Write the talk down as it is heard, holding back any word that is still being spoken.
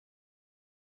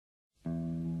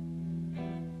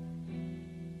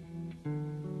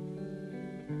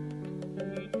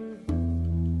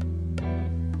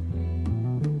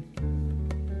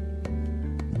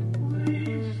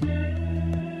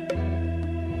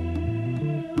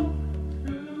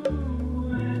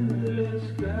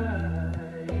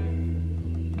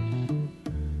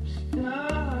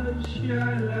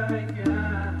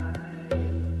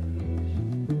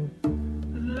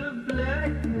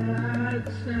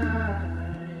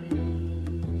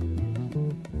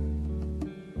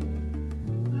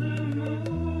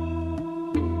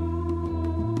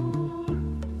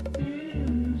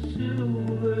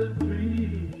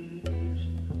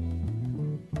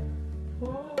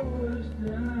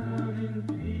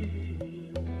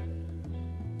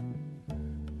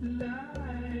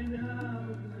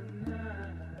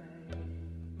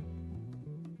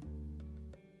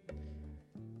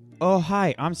Oh,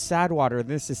 hi, I'm Sadwater.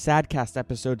 This is Sadcast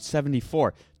episode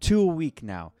 74. 2 a week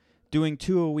now. Doing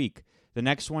 2 a week. The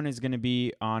next one is going to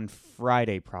be on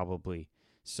Friday, probably.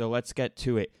 So let's get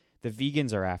to it. The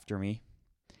vegans are after me,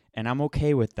 and I'm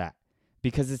okay with that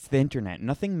because it's the internet.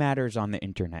 Nothing matters on the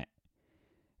internet.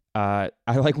 I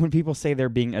like when people say they're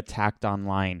being attacked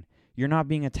online. You're not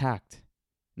being attacked.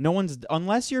 No one's,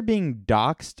 unless you're being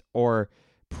doxxed or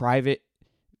private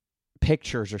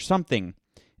pictures or something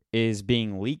is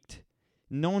being leaked,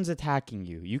 no one's attacking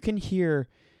you. You can hear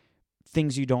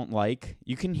things you don't like.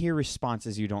 You can hear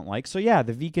responses you don't like. So yeah,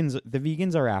 the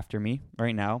vegans are after me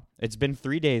right now. It's been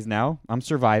 3 days now. I'm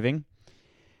surviving.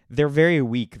 They're very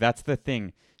weak. That's the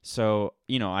thing. So,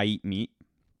 I eat meat,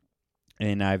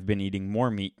 and I've been eating more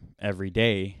meat every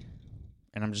day,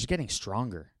 and I'm just getting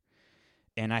stronger.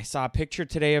 And I saw a picture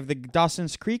today of the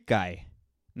Dawson's Creek guy.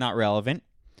 Not relevant.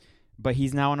 But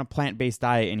he's now on a plant-based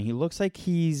diet, and he looks like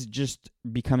he's just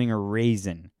becoming a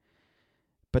raisin.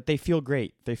 But they feel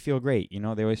great. They feel great.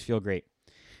 They always feel great.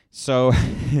 So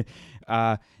the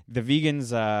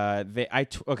vegans,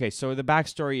 okay, so the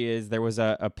backstory is there was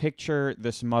a picture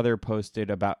this mother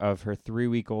posted of her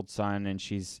 3-week-old son, and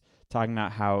she's talking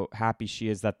about how happy she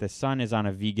is that the son is on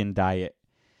a vegan diet.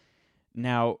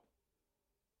 Now,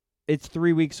 it's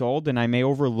 3 weeks old, and I may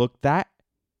overlook that,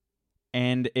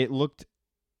 and it looked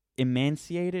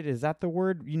emaciated, is that the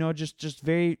word? Just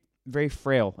very, very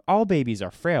frail. All babies are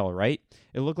frail, right?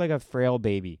 It looked like a frail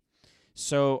baby.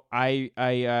 So I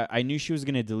knew she was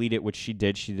going to delete it, which she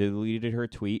did. She deleted her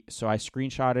tweet. So I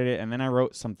screenshotted it, and then I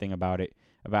wrote something about it,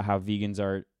 about how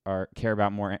vegans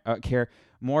care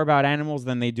more about animals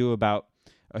than they do about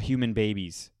human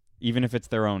babies, even if it's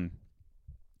their own.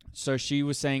 So she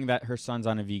was saying that her son's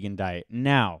on a vegan diet.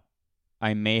 Now,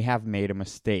 I may have made a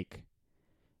mistake.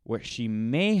 What she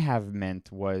may have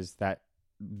meant was that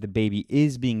the baby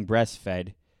is being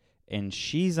breastfed and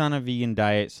she's on a vegan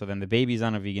diet, so then the baby's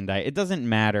on a vegan diet. It doesn't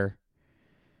matter.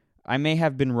 I may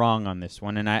have been wrong on this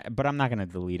one, but I'm not going to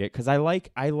delete it because I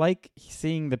like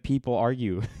seeing the people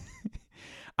argue.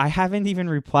 I haven't even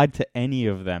replied to any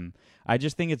of them. I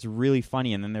just think it's really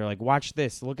funny, and then they're like, "Watch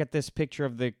this! Look at this picture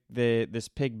of this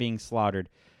pig being slaughtered."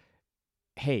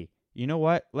 Hey, you know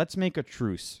what? Let's make a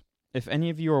truce. If any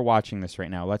of you are watching this right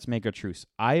now, let's make a truce.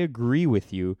 I agree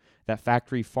with you that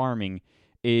factory farming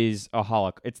is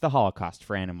it's the Holocaust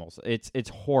for animals. It's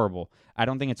horrible. I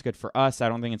don't think it's good for us. I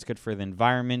don't think it's good for the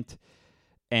environment.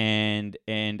 And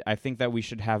I think that we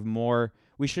should have more.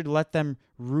 We should let them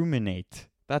ruminate.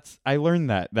 I learned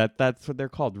that's what they're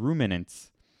called,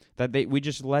 ruminants. We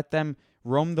just let them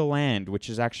roam the land, which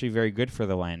is actually very good for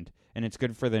the land, and it's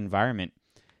good for the environment.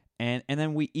 And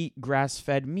then we eat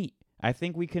grass-fed meat. I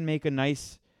think we can make a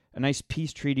nice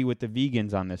peace treaty with the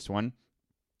vegans on this one,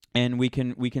 and we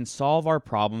can solve our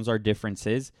problems, our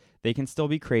differences. They can still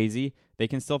be crazy. They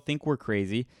can still think we're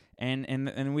crazy,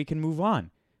 and we can move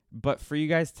on. But for you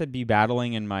guys to be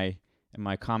battling in my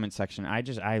comment section,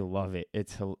 I love it.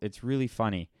 It's really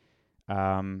funny,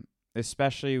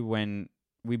 especially when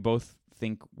we both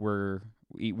think we're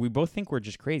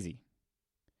just crazy.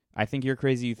 I think you're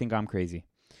crazy. You think I'm crazy.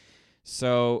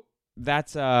 So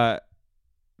that's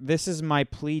this is my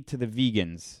plea to the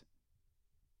vegans.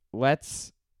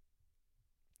 Let's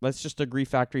just agree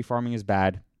factory farming is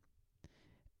bad,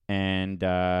 and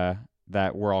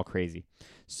that we're all crazy.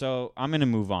 So I'm gonna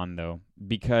move on though,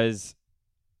 because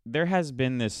there has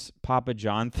been this Papa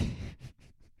John thing.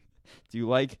 Do you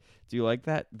like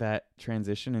that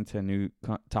transition into a new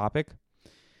topic?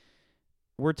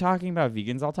 We're talking about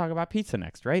vegans. I'll talk about pizza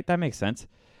next, right? That makes sense.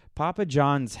 Papa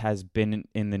John's has been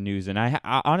in the news, and I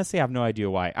honestly have no idea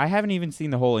why. I haven't even seen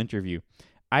the whole interview.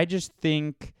 I just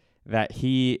think that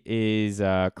he is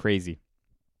crazy,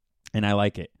 and I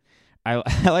like it. I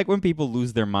like when people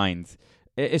lose their minds,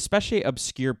 especially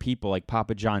obscure people like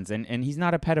Papa John's, and he's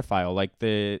not a pedophile like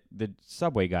the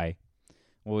Subway guy.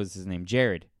 What was his name?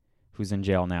 Jared, who's in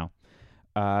jail now.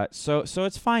 So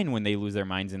it's fine when they lose their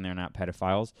minds and they're not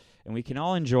pedophiles, and we can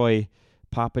all enjoy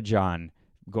Papa John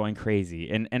going crazy.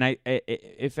 And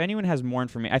if anyone has more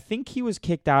information, I think he was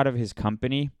kicked out of his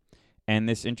company, and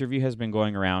this interview has been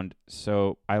going around.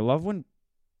 So I love when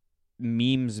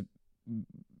memes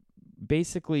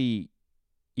basically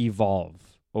evolve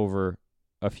over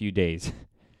a few days.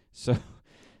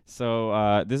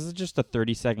 So this is just a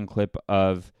 30-second clip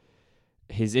of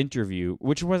his interview,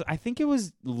 which was, I think it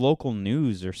was local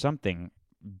news or something,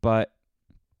 but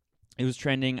it was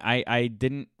trending. I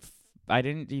didn't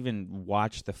even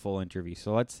watch the full interview.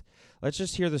 So let's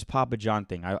just hear this Papa John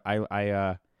thing. I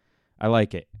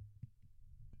like it.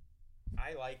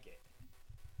 I like it.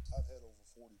 I've had over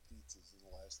 40 pizzas in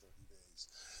the last 30 days.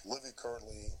 Livy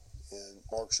currently and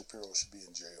Mark Shapiro should be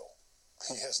in jail.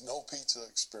 He has no pizza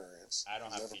experience. I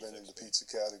don't have never pizza been in the experience.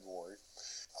 pizza category.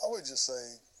 I would just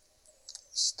say,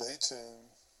 stay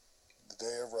tuned. The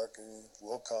day of reckoning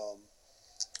will come.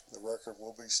 The record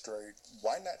will be straight.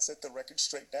 Why not set the record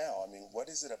straight now? I mean, what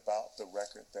is it about the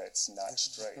record that's not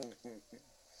straight?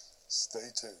 Stay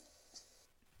tuned.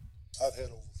 I've had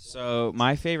over. So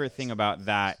my favorite thing about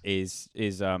that is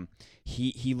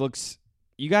he looks.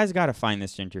 You guys got to find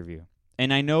this interview,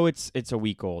 and I know it's a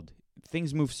week old.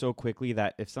 Things move so quickly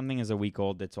that if something is a week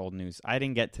old, it's old news. I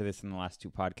didn't get to this in the last two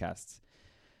podcasts.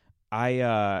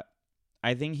 I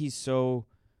think he's so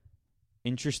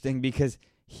interesting because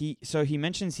he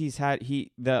mentions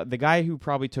the guy who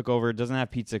probably took over doesn't have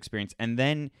pizza experience, and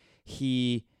then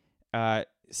he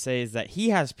says that he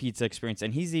has pizza experience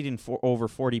and he's eaten over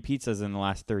 40 pizzas in the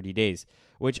last 30 days,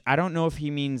 which I don't know if he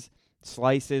means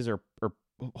slices or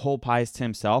whole pies to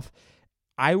himself.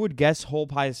 I would guess whole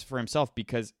pies for himself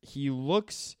because he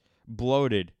looks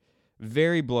bloated,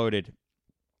 very bloated.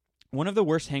 One of the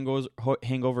worst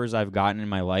hangovers I've gotten in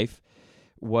my life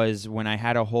was when I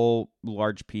had a whole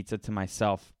large pizza to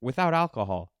myself without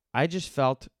alcohol. I just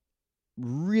felt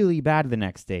really bad the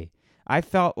next day. I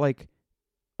felt like,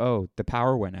 oh, the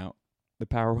power went out. The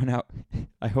power went out.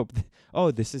 I hope.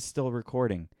 This is still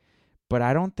recording, but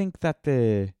I don't think that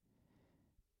the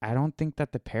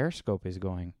Periscope is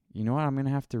going. You know what? I'm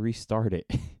gonna have to restart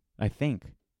it. I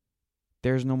think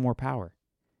there's no more power.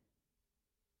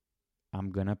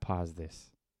 I'm gonna pause this.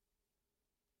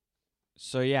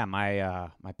 So yeah,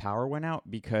 my power went out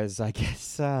because I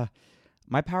guess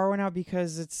my power went out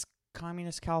because it's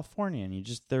communist California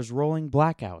and there's rolling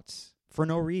blackouts for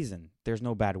no reason. There's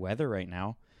no bad weather right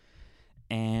now.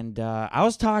 And I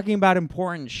was talking about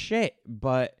important shit,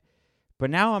 but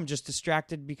now I'm just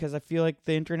distracted because I feel like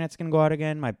the internet's going to go out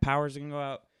again, my power's going to go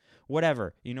out.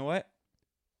 Whatever. You know what?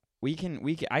 I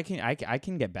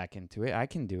can get back into it. I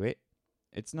can do it.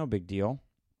 It's no big deal.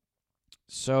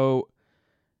 So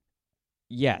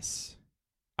yes,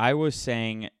 I was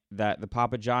saying that the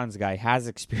Papa John's guy has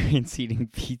experience eating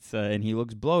pizza and he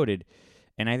looks bloated.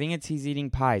 And I think he's eating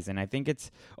pies. And I think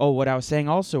what I was saying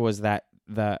also was that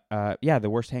the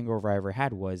worst hangover I ever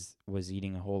had was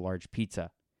eating a whole large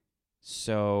pizza.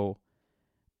 So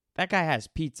that guy has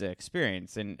pizza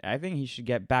experience, and I think he should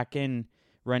get back in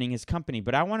running his company.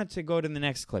 But I wanted to go to the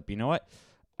next clip. You know what?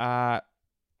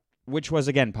 Which was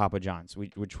again Papa John's.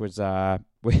 Which was I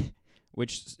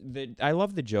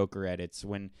love the Joker edits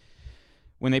when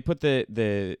they put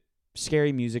the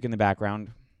scary music in the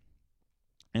background,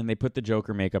 and they put the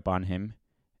Joker makeup on him,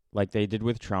 like they did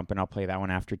with Trump. And I'll play that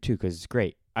one after too because it's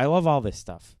great. I love all this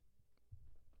stuff.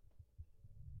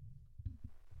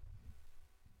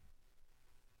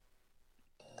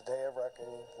 The day of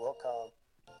reckoning will come.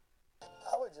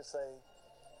 I would just say,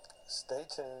 stay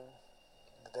tuned.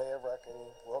 The day of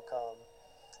reckoning will come.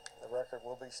 The record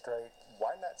will be straight.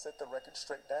 Why not set the record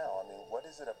straight now? I mean, what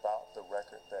is it about the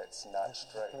record that's not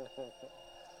straight?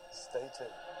 Stay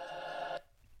tuned.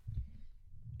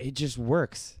 It just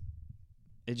works.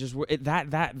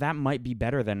 That might be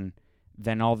better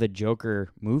than all the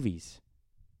Joker movies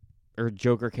or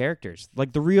Joker characters,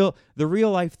 like the real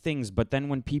life things. But then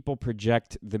when people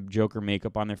project the Joker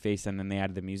makeup on their face and then they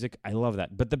add the music, I love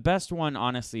that. But the best one,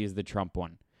 honestly, is the Trump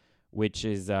one, which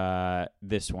is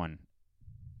this one.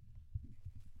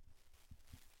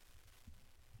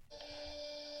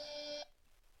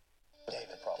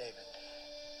 David,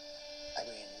 I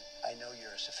mean, I know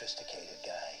you're a sophisticated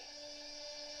guy.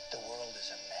 The world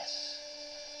is a mess.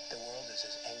 The world is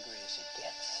as angry as it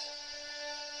gets.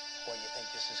 Well, you think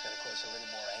this is going to cause a little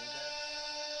more anger?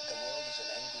 The world is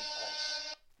an angry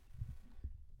place.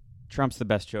 Trump's the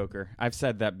best Joker. I've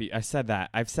said that.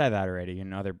 I've said that already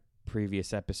in other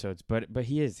previous episodes. But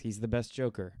he's the best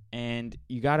Joker, and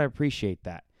you gotta appreciate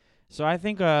that. So I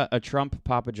think a Trump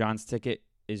Papa John's ticket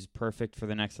is perfect for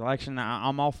the next election.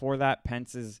 I'm all for that.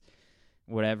 Pence is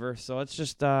whatever. So let's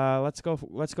just let's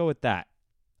go with that.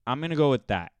 I'm gonna go with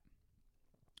that.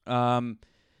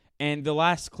 And the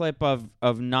last clip of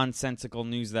nonsensical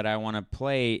news that I want to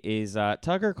play is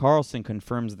Tucker Carlson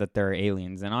confirms that there are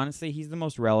aliens. And honestly, he's the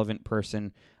most relevant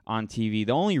person on TV.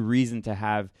 The only reason to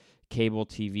have cable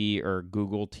TV or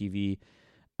Google TV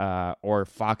or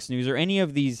Fox News or any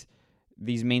of these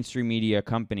mainstream media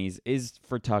companies is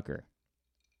for Tucker.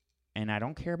 And I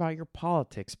don't care about your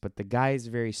politics, but the guy is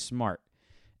very smart.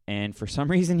 And for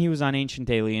some reason, he was on Ancient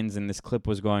Aliens, and this clip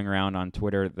was going around on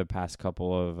Twitter the past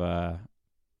couple of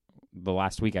the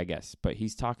last week, I guess. But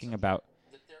he's talking about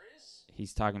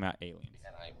aliens.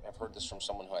 And I've heard this from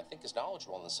someone who I think is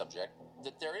knowledgeable on the subject,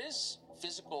 that there is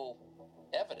physical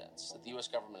evidence that the U.S.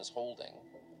 government is holding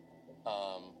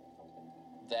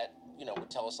that, would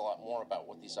tell us a lot more about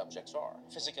what these objects are.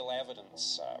 Physical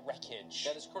evidence, wreckage.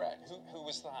 That is correct. Who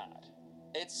was that?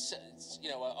 It's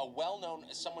a well-known,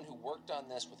 someone who worked on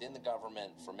this within the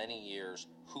government for many years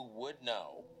who would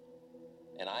know.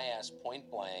 And I asked point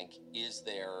blank, is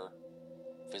there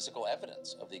physical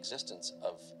evidence of the existence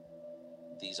of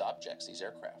these objects, these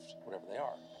aircraft, whatever they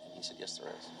are? And he said, yes, there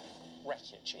is.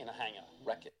 Wreckage in a hangar.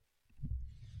 Wreckage.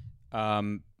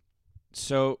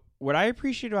 So what I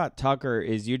appreciate about Tucker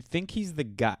is you'd think he's the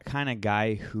kind of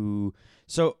guy who.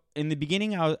 So in the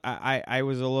beginning, I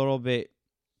was a little bit.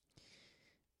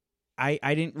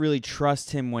 I didn't really trust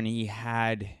him when he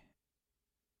had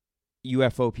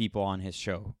UFO people on his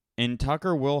show, and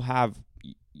Tucker will have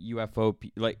UFO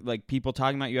like people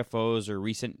talking about UFOs or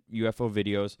recent UFO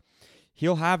videos.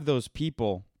 He'll have those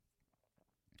people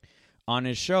on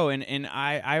his show, and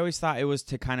I always thought it was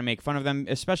to kind of make fun of them,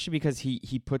 especially because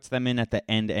he puts them in at the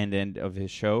end of his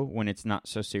show when it's not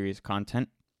so serious content.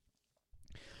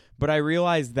 But I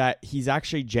realized that he's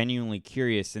actually genuinely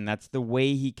curious, and that's the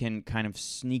way he can kind of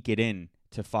sneak it in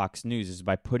to Fox News is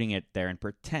by putting it there and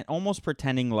almost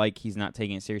pretending like he's not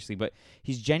taking it seriously. But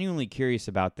he's genuinely curious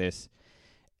about this,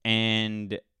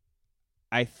 and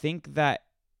I think that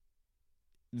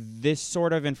this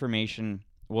sort of information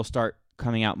will start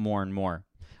coming out more and more.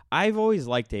 I've always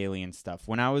liked alien stuff.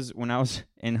 When I was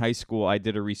in high school, I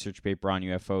did a research paper on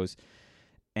UFOs,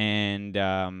 and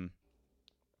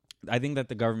I think that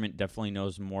the government definitely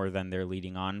knows more than they're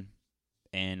leading on,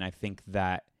 and I think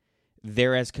that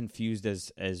they're as confused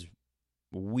as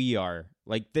we are.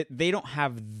 Like, they don't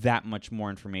have that much more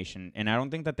information, and I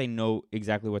don't think that they know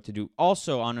exactly what to do.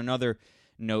 Also, on another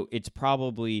note, it's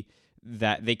probably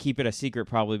that they keep it a secret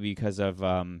probably because of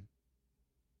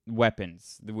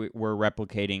weapons. We're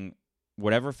replicating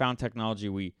whatever found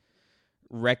technology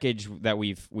wreckage that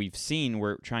we've seen.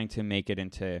 We're trying to make it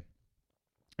into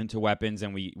weapons,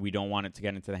 and we don't want it to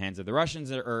get into the hands of the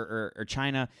Russians or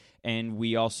China, and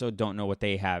we also don't know what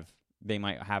they have. They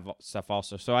might have stuff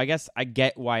also. So I guess I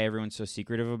get why everyone's so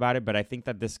secretive about it, but I think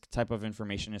that this type of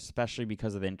information, especially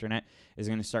because of the internet, is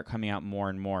going to start coming out more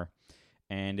and more,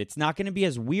 and it's not going to be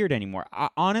as weird anymore.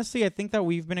 Honestly, I think that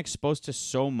we've been exposed to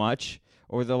so much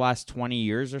over the last 20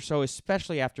 years or so,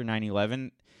 especially after 9/11,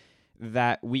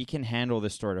 that we can handle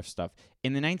this sort of stuff.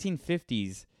 In the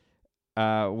 1950s,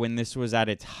 when this was at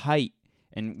its height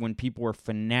and when people were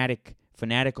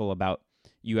fanatical about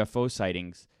UFO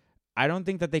sightings, I don't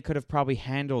think that they could have probably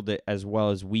handled it as well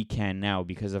as we can now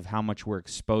because of how much we're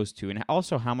exposed to and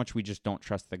also how much we just don't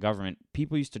trust the government.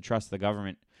 People used to trust the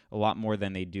government a lot more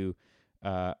than they do,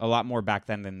 a lot more back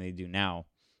then than they do now.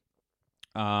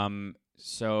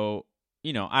 So,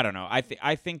 I don't know.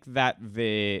 I think that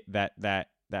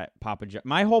that Papa John.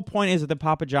 My whole point is that the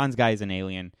Papa John's guy is an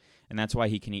alien, and that's why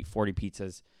he can eat 40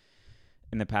 pizzas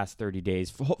in the past 30 days.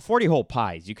 40 whole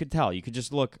pies. You could tell. You could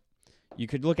just look. You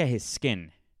could look at his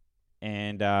skin,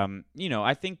 and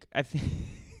I think I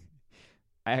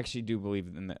actually do believe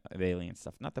in the alien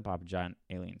stuff, not the Papa John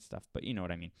alien stuff, but you know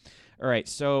what I mean. All right.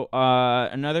 So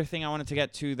another thing I wanted to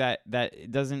get to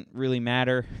that doesn't really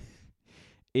matter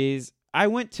is I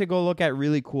went to go look at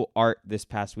really cool art this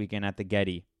past weekend at the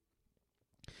Getty.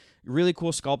 Really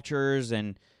cool sculptures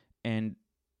and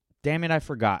damn it, I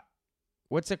forgot.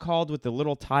 What's it called with the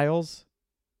little tiles?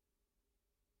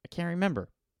 I can't remember.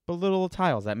 But little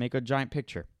tiles that make a giant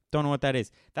picture. Don't know what that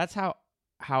is. That's how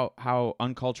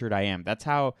uncultured I am. That's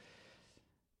how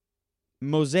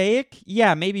mosaic?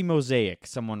 Yeah, maybe mosaic,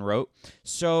 someone wrote.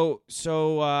 So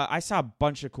I saw a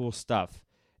bunch of cool stuff.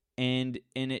 And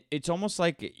it's almost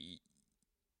like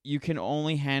you can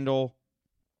only handle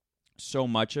so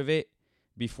much of it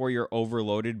before you're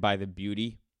overloaded by the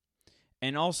beauty.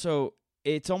 And also,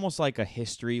 it's almost like a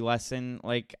history lesson.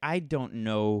 Like, I don't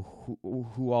know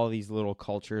who all these little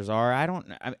cultures are.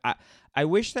 I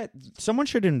wish that someone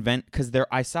should invent, because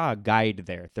I saw a guide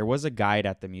there. There was a guide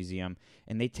at the museum,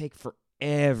 and they take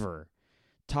forever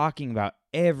talking about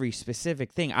every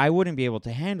specific thing. I wouldn't be able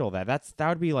to handle that. That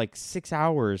would be like 6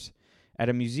 hours at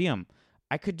a museum.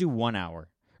 I could do 1 hour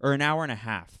or an hour and a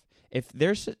half. If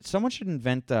there's someone should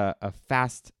invent a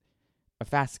fast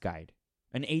guide,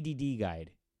 an ADD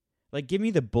guide. Like, give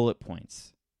me the bullet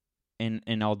points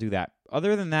and I'll do that.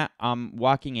 Other than that,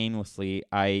 walking aimlessly.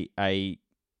 I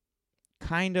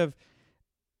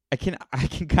can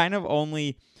kind of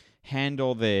only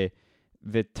handle the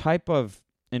type of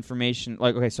information.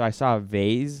 Like, okay, so I saw a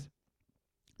vase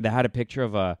that had a picture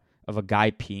of a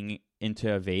guy peeing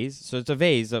into a vase. So it's a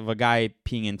vase of a guy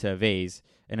peeing into a vase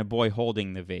and a boy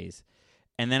holding the vase.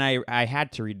 And then I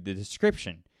had to read the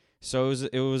description. So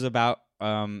it was about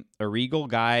a regal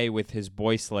guy with his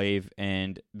boy slave,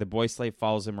 and the boy slave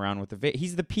follows him around with the vase.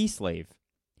 He's the pee slave.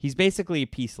 He's basically a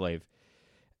pee slave.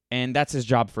 And that's his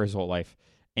job for his whole life.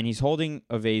 And he's holding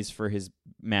a vase for his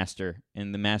master,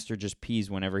 and the master just pees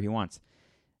whenever he wants.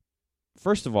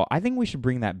 First of all, I think we should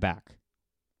bring that back.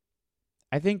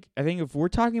 I think if we're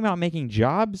talking about making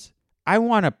jobs, I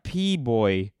want a pee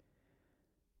boy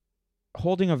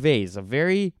holding a vase, a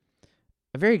very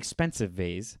expensive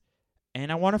vase,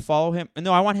 and I want to follow him.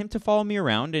 No, I want him to follow me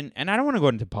around, and I don't want to go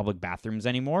into public bathrooms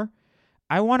anymore.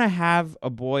 I want to have a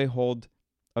boy hold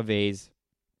a vase.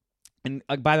 And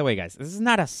by the way, guys, this is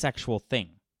not a sexual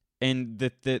thing. And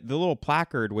the little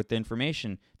placard with the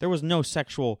information, there was no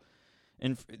sexual,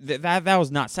 that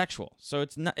was not sexual. So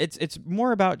it's not. It's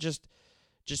more about just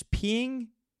peeing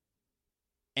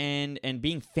and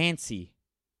being fancy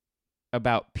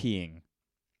about peeing.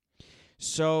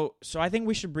 So I think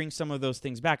we should bring some of those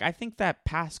things back. I think that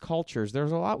past cultures,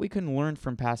 there's a lot we can learn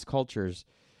from past cultures.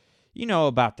 You know,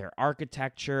 about their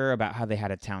architecture, about how they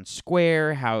had a town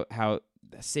square, how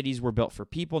cities were built for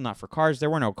people, not for cars. There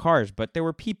were no cars, but they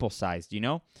were people-sized, you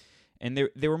know? And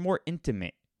they were more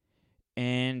intimate.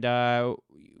 And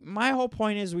my whole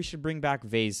point is we should bring back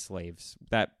vase slaves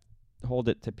that hold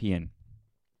it to pee in.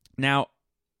 Now,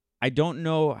 I don't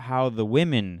know how the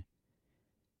women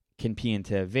can pee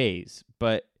into a vase,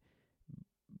 but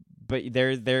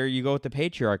there you go with the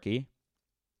patriarchy.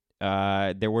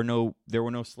 There were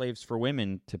no slaves for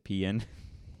women to pee in.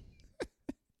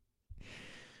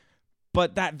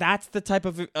 But that's the type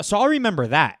of, so I'll remember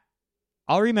that.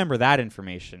 I'll remember that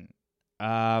information.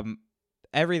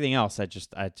 Everything else I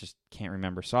just can't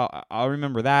remember. So I'll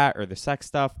remember that, or the sex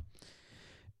stuff.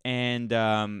 And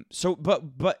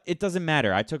but it doesn't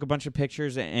matter. I took a bunch of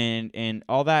pictures, and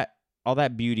all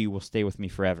that beauty will stay with me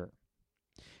forever.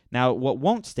 Now, what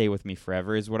won't stay with me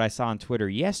forever is what I saw on Twitter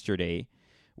yesterday,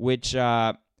 which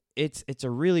it's a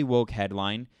really woke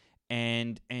headline,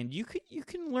 and you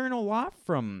can learn a lot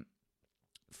from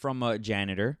a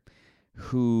janitor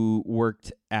who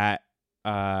worked at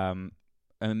an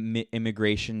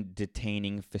immigration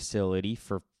detaining facility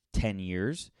for 10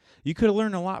 years. You could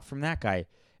learn a lot from that guy.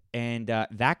 And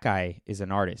that guy is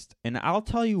an artist. And I'll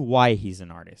tell you why he's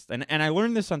an artist. And I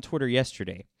learned this on Twitter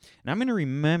yesterday. And I'm going to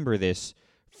remember this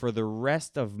for the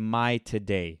rest of my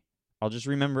today. I'll just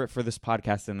remember it for this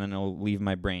podcast, and then it'll leave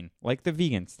my brain, like the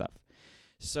vegan stuff.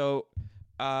 So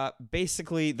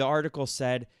basically, the article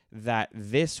said that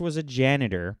this was a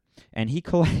janitor, and he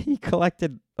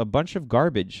collected a bunch of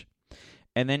garbage.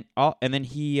 And then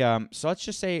he so let's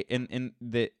just say in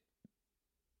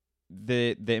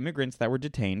the immigrants that were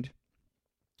detained,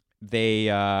 they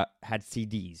had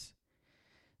CDs.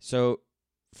 So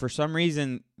for some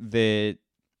reason, the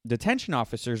detention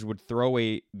officers would throw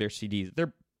away their CDs,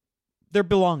 their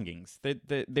belongings.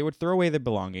 They would throw away their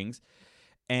belongings,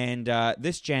 and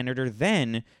this janitor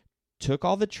then took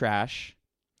all the trash,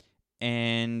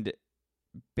 and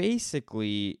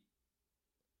basically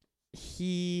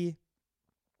he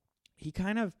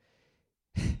kind of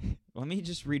let me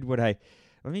just read what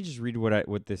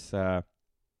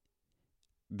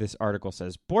this article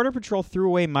says. Border Patrol threw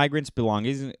away migrants'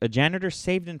 belongings. A janitor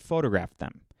saved and photographed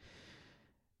them.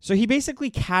 So he basically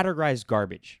categorized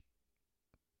garbage,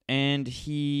 and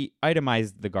he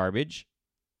itemized the garbage.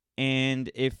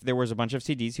 And if there was a bunch of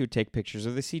CDs, he would take pictures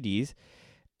of the CDs,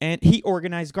 and he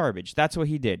organized garbage. That's what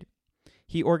he did.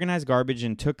 He organized garbage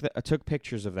and took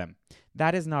pictures of them.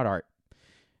 That is not art.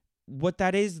 What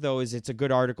that is, though, is it's a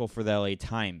good article for the LA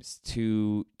Times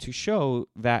to show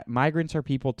that migrants are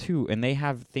people too, and they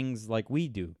have things like we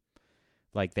do.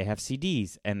 Like they have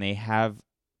CDs, and they have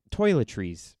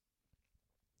toiletries,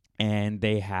 and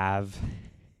they have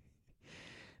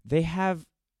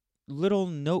little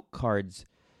note cards.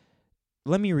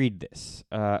 Let me read this.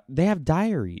 They have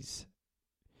diaries.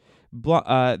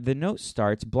 The note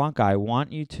starts, Blanca, I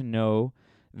want you to know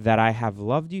that I have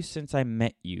loved you since I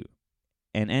met you.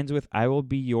 And ends with, I will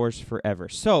be yours forever.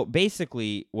 So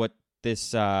basically what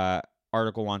this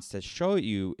article wants to show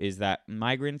you is that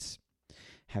migrants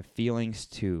have feelings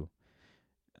too.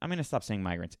 I'm going to stop saying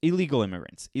migrants. Illegal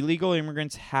immigrants. Illegal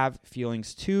immigrants have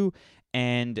feelings too,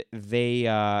 and they,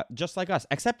 just like us,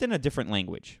 except in a different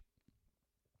language.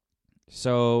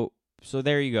 So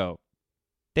there you go.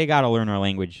 they got to learn our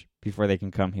language before they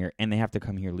can come here, and they have to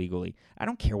come here legally. I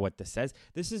don't care what this says.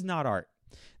 This is not art.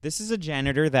 This is a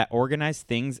janitor that organized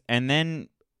things, and then,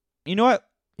 you know what?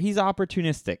 He's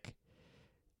opportunistic.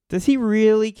 Does he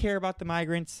really care about the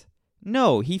migrants?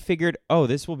 No, he figured, oh,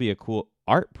 this will be a cool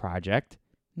art project.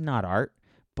 Not art,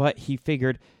 but he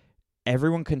figured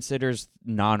everyone considers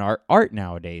non-art art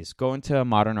nowadays. Go into a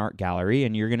modern art gallery,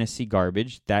 and you're going to see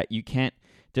garbage that you can't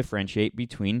differentiate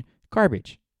between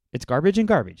garbage. It's garbage,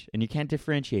 and you can't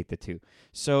differentiate the two.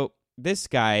 So this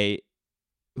guy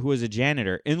who was a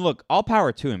janitor, and look, all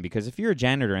power to him, because if you're a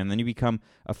janitor and then you become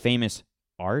a famous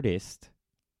artist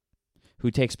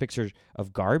who takes pictures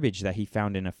of garbage that he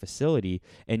found in a facility,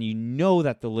 and you know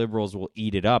that the liberals will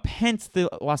eat it up, hence the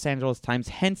Los Angeles Times,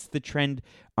 hence the trend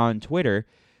on Twitter,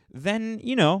 then,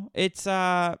 you know, it's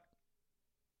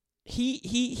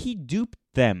he duped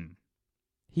them.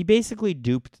 He basically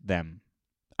duped them.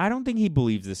 I don't think he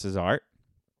believes this is art.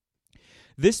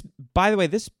 This, by the way,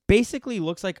 this basically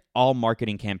looks like all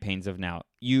marketing campaigns of now.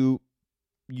 You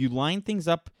line things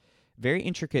up very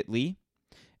intricately,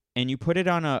 and you put it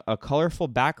on a colorful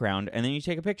background, and then you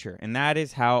take a picture. And that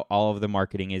is how all of the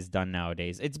marketing is done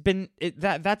nowadays. That's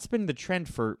been the trend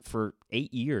for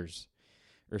 8 years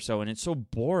or so, and it's so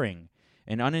boring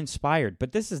and uninspired.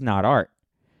 But this is not art.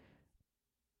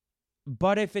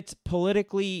 But if it's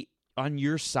politically on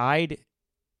your side,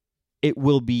 it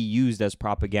will be used as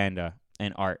propaganda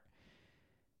and art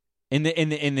in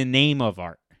the name of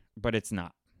art, but it's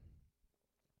not.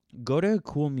 Go to a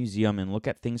cool museum and look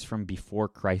at things from before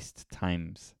Christ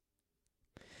times.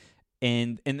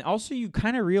 And also you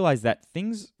kind of realize that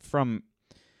things from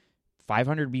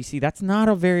 500 BC, that's not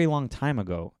a very long time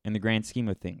ago in the grand scheme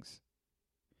of things.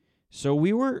 So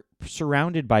we were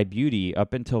surrounded by beauty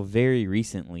up until very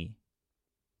recently.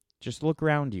 Just look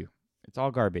around you. It's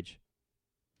all garbage.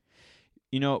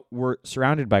 You know, we're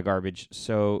surrounded by garbage,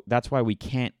 so that's why we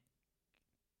can't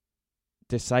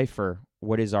decipher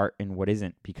what is art and what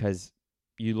isn't, because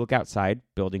you look outside,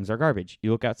 buildings are garbage.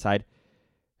 You look outside,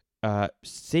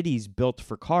 cities built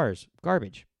for cars,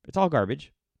 garbage. It's all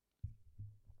garbage.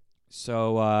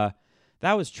 So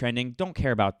that was trending. Don't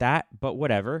care about that, but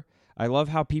whatever. I love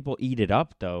how people eat it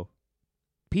up, though.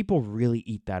 People really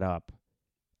eat that up.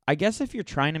 I guess if you're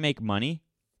trying to make money,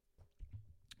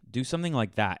 do something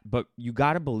like that, but you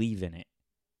got to believe in it,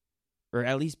 or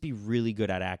at least be really good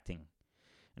at acting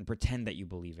and pretend that you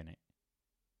believe in it.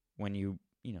 When you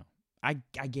know, I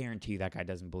guarantee you that guy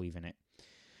doesn't believe in it.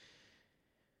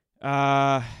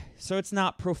 So it's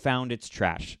not profound, it's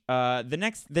trash.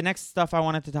 The next stuff I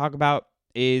wanted to talk about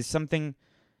is something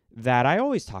that I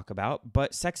always talk about,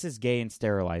 but sex is gay and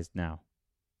sterilized now.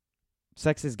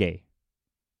 Sex is gay.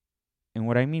 And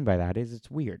what I mean by that is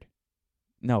it's weird.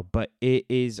 No, but it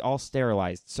is all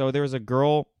sterilized. So there was a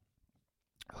girl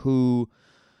who,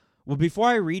 well, before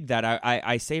I read that,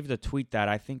 I saved a tweet that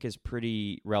I think is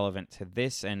pretty relevant to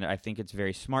this, and I think it's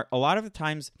very smart. A lot of the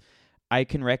times I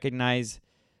can recognize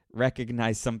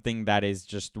something that is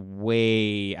just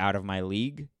way out of my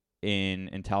league in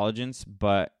intelligence,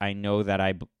 but I know that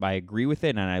I agree with it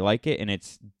and I like it, and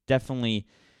it's definitely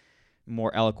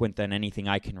more eloquent than anything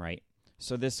I can write.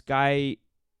 So this guy,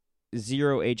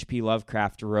 Zero H.P.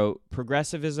 Lovecraft, wrote,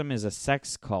 "Progressivism is a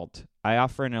sex cult. I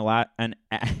offer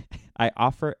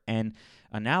an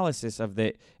analysis of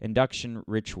the induction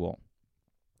ritual.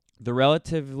 The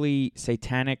relatively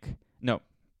satanic..." No,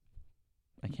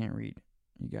 I can't read.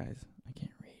 You guys, I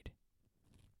can't read.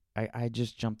 I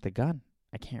just jumped the gun.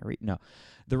 I can't read. No.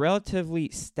 "The relatively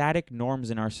static norms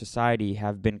in our society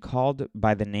have been called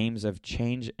by the names of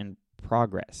change and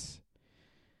progress.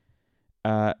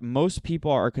 Most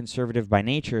people are conservative by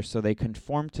nature, so they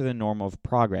conform to the norm of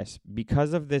progress.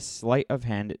 Because of this sleight of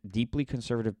hand, deeply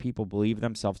conservative people believe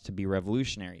themselves to be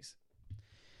revolutionaries."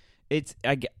 It's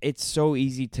so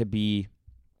easy to be.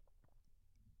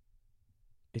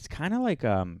 It's kind of like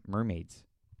mermaids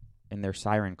and their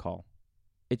siren call.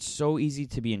 It's so easy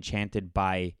to be enchanted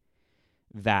by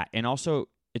that, and also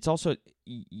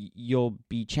you'll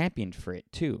be championed for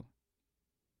it too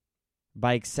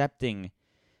by accepting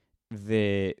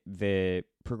the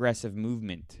progressive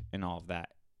movement and all of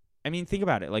that. I mean, think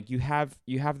about it. Like you have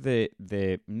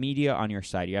the media on your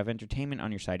side, you have entertainment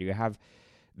on your side, you have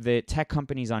the tech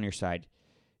companies on your side,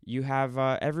 you have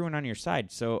everyone on your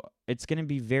side. So it's going to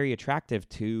be very attractive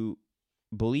to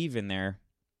believe in their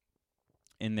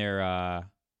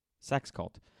sex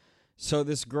cult. So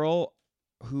this girl,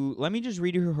 who, let me just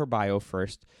read you her bio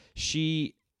first.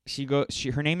 Her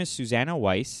name is Susanna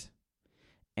Weiss.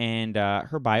 And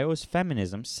her bio is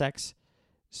feminism, sex,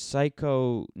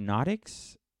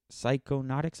 psychonautics. I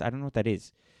don't know what that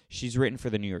is. She's written for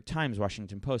the New York Times,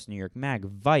 Washington Post, New York Mag,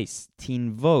 Vice,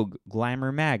 Teen Vogue,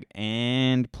 Glamour Mag,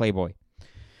 and Playboy.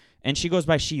 And she goes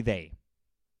by she, they.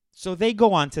 So they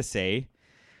go on to say,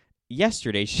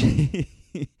 yesterday,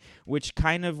 which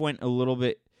kind of went a little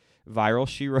bit viral,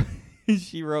 she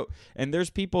wrote, and there's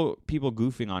people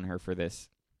goofing on her for this.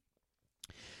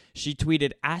 She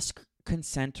tweeted, "Ask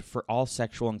consent for all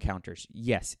sexual encounters.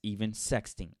 Yes, even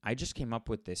sexting. I just came up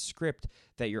with this script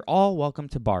that you're all welcome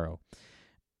to borrow."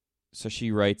 So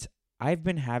she writes, "I've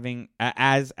been having,"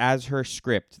 as her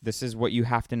script, this is what you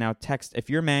have to now text. If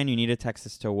you're a man, you need to text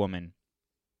this to a woman.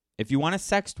 If you want to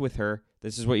sext with her,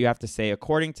 this is what you have to say.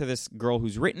 According to this girl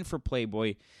who's written for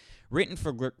Playboy, written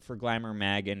for Glamour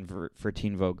Mag, and for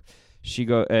Teen Vogue,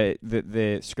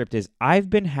 the script is, "I've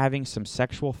been having some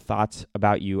sexual thoughts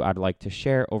about you I'd like to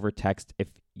share over text if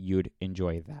you'd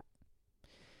enjoy that."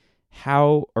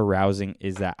 How arousing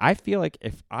is that? I feel like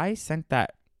if I sent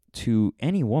that to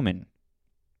any woman,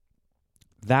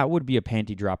 that would be a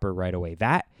panty dropper right away.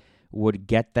 That would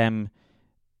get them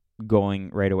going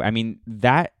right away. I mean,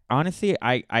 that, honestly,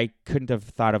 I couldn't have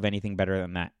thought of anything better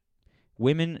than that.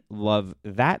 Women love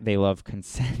that. They love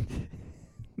consent.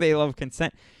 They love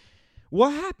consent.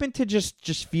 What happened to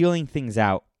just feeling things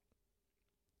out?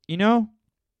 You know?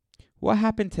 What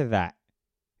happened to that?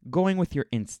 Going with your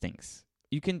instincts.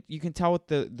 You can tell with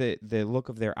the look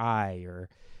of their eye, or,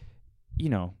 you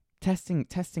know, testing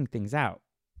things out.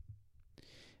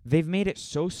 They've made it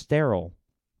so sterile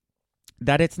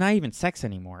that it's not even sex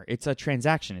anymore. It's a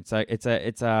transaction.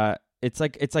 It's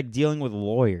like dealing with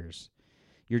lawyers.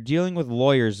 You're dealing with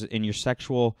lawyers in your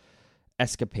sexual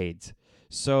escapades.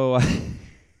 So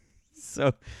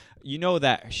so you know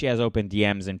that she has open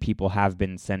DMs and people have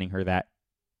been sending her that,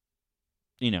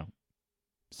 you know,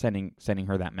 sending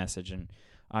her that message, and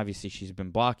obviously she's been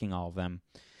blocking all of them.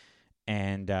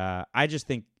 And I just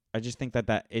think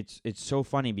that it's so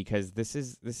funny, because this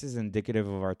is indicative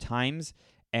of our times,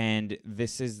 and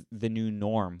this is the new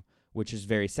norm, which is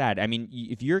very sad. I mean,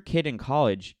 if you're a kid in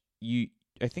college,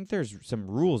 I think there's some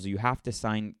rules. You have to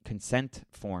sign consent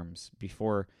forms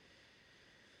before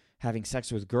having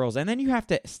sex with girls, and then you have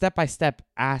to step by step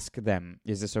ask them,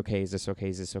 "Is this okay? Is this okay?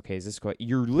 Is this okay? Is this okay?"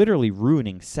 You're literally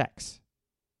ruining sex.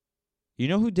 You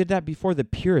know who did that before? The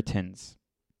Puritans.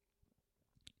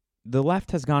 The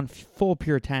left has gone full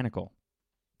puritanical.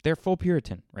 They're full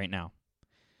Puritan right now.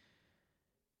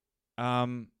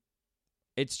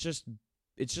 It's just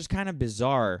kind of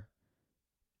bizarre.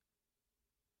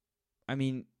 I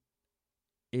mean,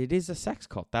 it is a sex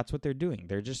cult. That's what they're doing.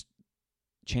 They're just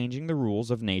changing the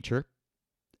rules of nature,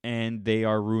 and they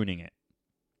are ruining it.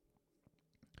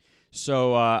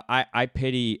 So I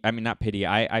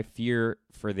fear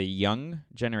for the young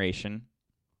generation.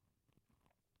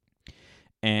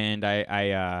 And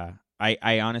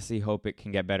I honestly hope it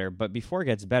can get better. But before it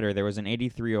gets better, there was an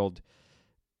 83-year-old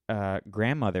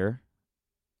grandmother.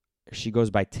 She goes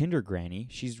by Tinder Granny.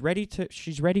 She's ready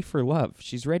for love.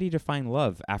 She's ready to find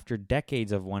love after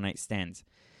decades of one-night stands.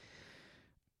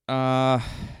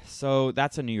 So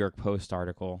that's a New York Post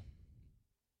article.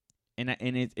 And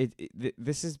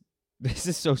this is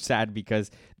so sad,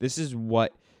 because this is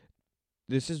what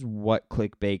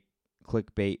clickbait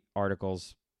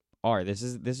articles are. This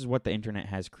is what the internet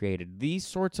has created. These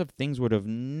sorts of things would have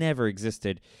never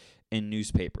existed in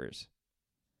newspapers.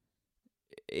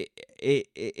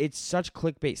 It's such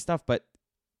clickbait stuff, but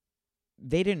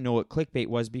they didn't know what clickbait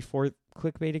was before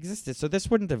clickbait existed. So this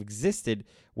wouldn't have existed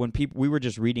when we were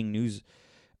just reading news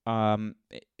from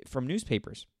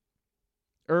newspapers,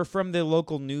 or from the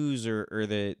local news, or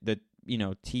the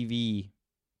TV,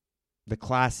 the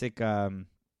classic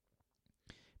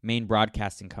main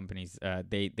broadcasting companies.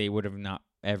 They would have not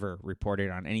ever reported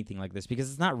on anything like this,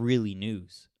 because it's not really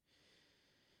news.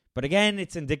 But again,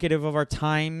 it's indicative of our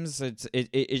times.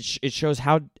 It shows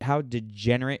how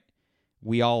degenerate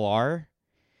we all are,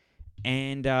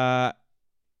 and I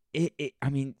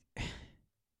mean,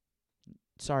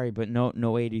 sorry, but no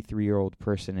 83-year-old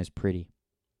person is pretty.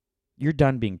 You're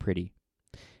done being pretty.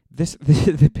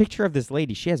 The picture of this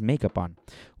lady, she has makeup on.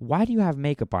 Why do you have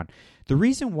makeup on? The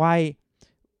reason why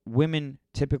women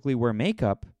typically wear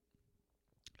makeup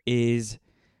is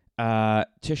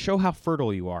to show how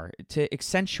fertile you are, to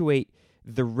accentuate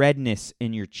the redness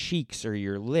in your cheeks or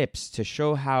your lips, to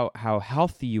show how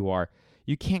healthy you are.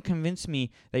 You can't convince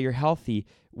me that you're healthy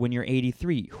when you're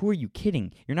 83. Who are you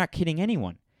kidding? You're not kidding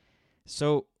anyone.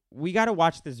 So we got to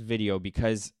watch this video,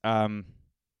 because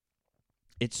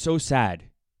it's so sad.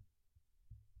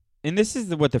 And this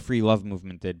is what the free love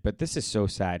movement did, but this is so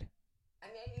sad.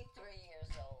 I'm 83 years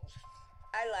old.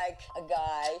 I like a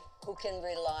guy who can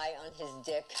rely on his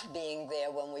dick being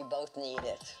there when we both need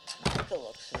it. Michael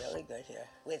looks really good here.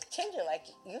 With Tinder, like,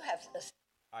 you have a...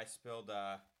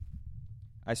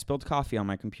 I spilled coffee on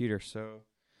my computer, so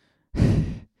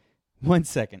 1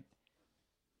 second.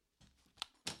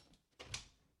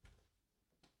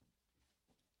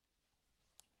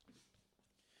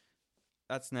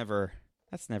 That's never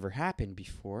happened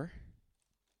before.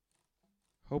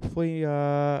 Hopefully,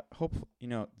 the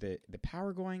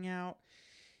power going out,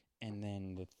 and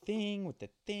then the thing with the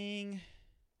thing.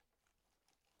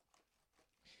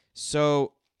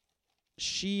 So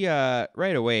she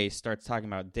right away starts talking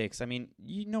about dicks. I mean,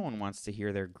 no one wants to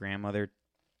hear their grandmother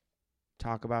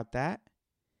talk about that.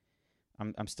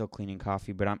 I'm still cleaning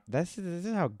coffee, but this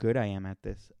is how good I am at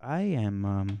this. I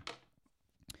am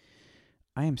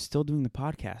still doing the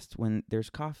podcast when there's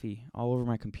coffee all over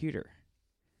my computer.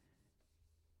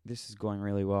 This is going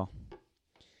really well.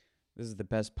 This is the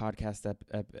best podcast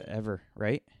ever,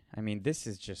 right? I mean, this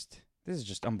is just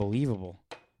unbelievable.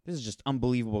 This is just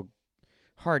unbelievable,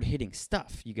 hard-hitting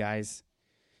stuff, you guys.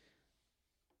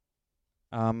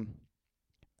 You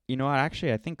know what?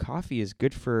 Actually, I think coffee is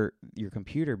good for your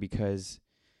computer because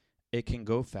it can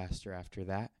go faster after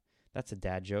that. That's a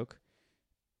dad joke.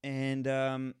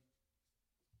 And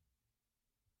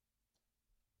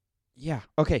yeah.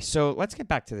 Okay, so let's get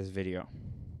back to this video.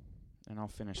 And I'll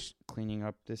finish cleaning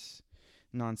up this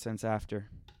nonsense after.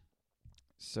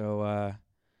 So, I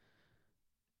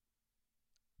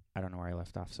don't know where I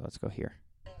left off, so let's go here.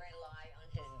 Rely on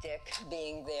his dick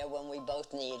being there when we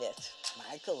both need it.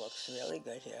 Michael looks really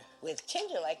good here. With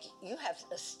Tinder, like, you have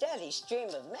a steady stream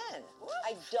of men.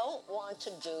 I don't want to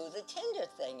do the Tinder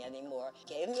thing anymore.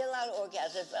 Gave me a lot of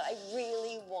orgasms, but I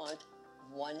really want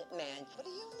one man. What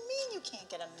do you mean you can't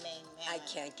get a main man? I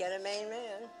can't get a main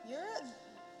man.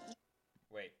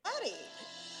 Wait. Hattie.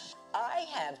 I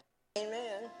have a main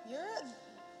man.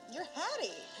 You're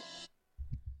Hattie.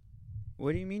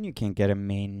 What do you mean you can't get a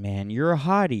main man? You're a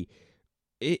hottie.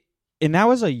 And that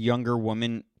was a younger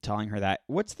woman telling her that.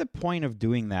 What's the point of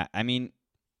doing that? I mean,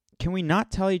 can we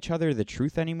not tell each other the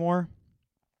truth anymore?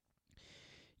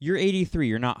 You're 83.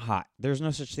 You're not hot. There's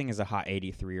no such thing as a hot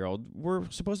 83-year-old. We're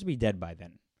supposed to be dead by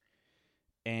then.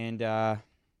 And,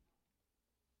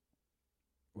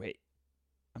 wait.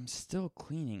 I'm still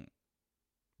cleaning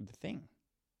the thing.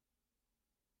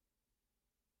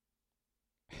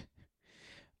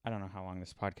 I don't know how long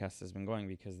this podcast has been going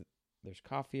because there's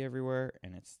coffee everywhere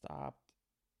and it stopped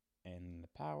and the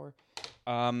power.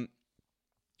 Why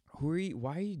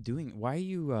are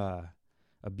you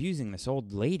abusing this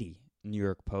old lady? New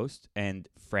York Post and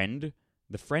friend.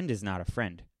 The friend is not a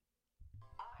friend.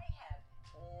 I have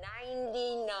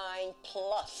 99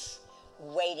 plus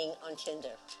waiting on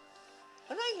Tinder.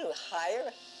 What am I going to hire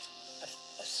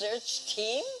a search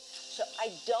team? So I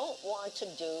don't want to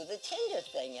do the Tinder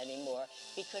thing anymore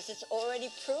because it's already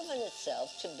proven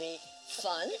itself to be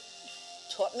fun,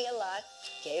 taught me a lot,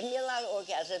 gave me a lot of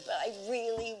orgasms, but I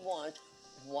really want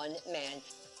one man.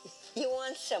 You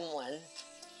want someone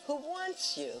who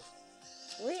wants you,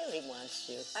 really wants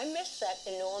you. I miss that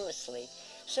enormously.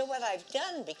 So what I've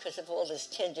done because of all this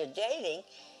Tinder dating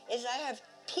is I have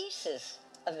pieces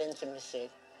of intimacy.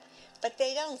 But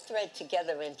they don't thread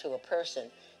together into a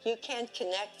person. You can't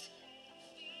connect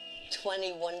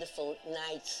 20 wonderful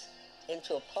nights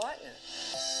into a partner.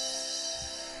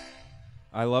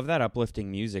 I love that uplifting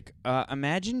music.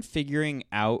 Imagine figuring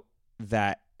out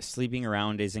that sleeping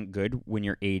around isn't good when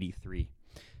you're 83.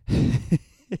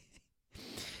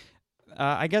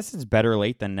 I guess it's better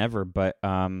late than never, but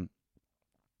I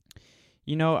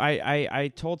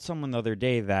told someone the other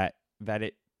day that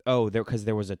because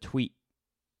there was a tweet.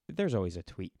 There's always a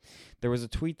tweet. There was a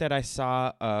tweet that I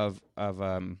saw of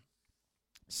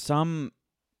some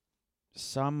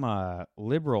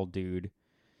liberal dude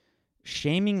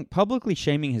publicly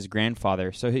shaming his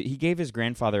grandfather. So he gave his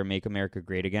grandfather a "Make America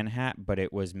Great Again" hat, but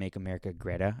it was "Make America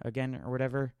Greta Again" or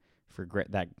whatever for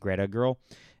that Greta girl.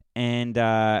 And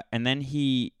then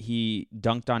he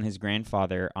dunked on his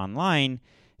grandfather online,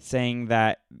 saying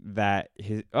that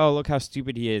look how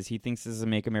stupid he is. He thinks this is a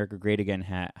 "Make America Great Again"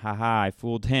 hat. Haha, I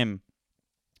fooled him.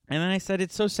 And then I said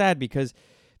it's so sad because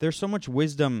there's so much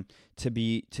wisdom to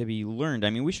be learned. I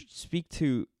mean, we should speak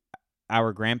to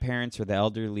our grandparents or the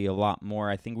elderly a lot more.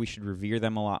 I think we should revere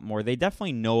them a lot more. They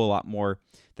definitely know a lot more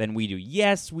than we do.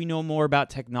 Yes, we know more about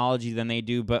technology than they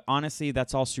do, but honestly,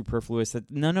 that's all superfluous.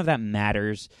 None of that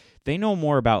matters. They know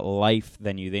more about life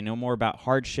than you. They know more about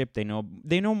hardship. They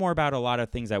know more about a lot of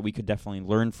things that we could definitely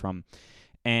learn from.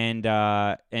 And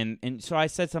so I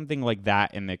said something like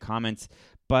that in the comments,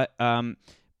 but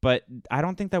But I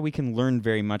don't think that we can learn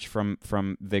very much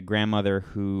from the grandmother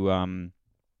who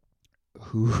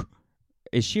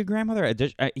is she a grandmother?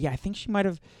 Yeah, I think she might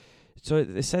have. So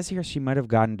it says here she might have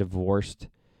gotten divorced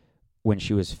when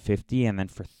she was 50, and then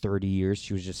for 30 years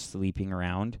she was just sleeping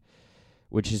around,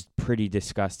 which is pretty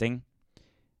disgusting.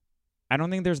 I don't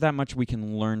think there's that much we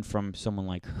can learn from someone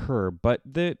like her, but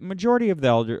the majority of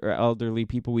the elderly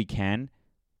people we can.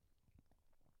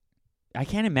 I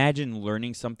can't imagine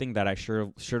learning something that I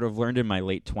should have learned in my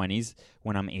late 20s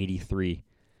when I'm 83.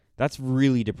 That's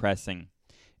really depressing.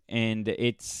 And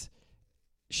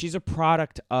she's a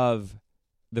product of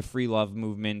the free love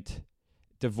movement,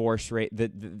 divorce rate, the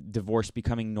divorce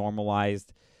becoming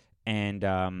normalized, and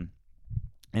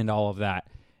all of that.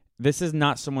 This is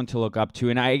not someone to look up to,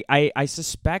 and I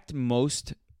suspect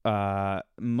most millennials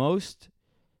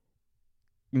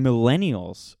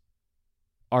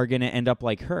are going to end up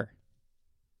like her.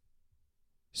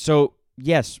 So,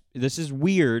 yes, this is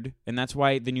weird, and that's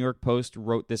why the New York Post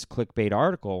wrote this clickbait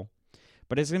article,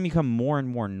 but it's going to become more and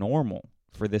more normal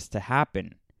for this to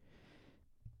happen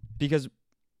because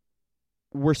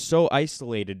we're so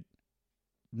isolated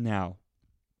now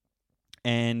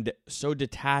and so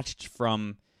detached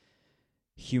from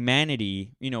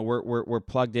humanity. You know, we're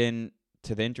plugged in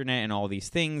to the internet and all these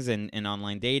things and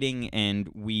online dating, and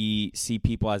we see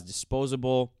people as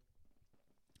disposable,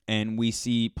 and we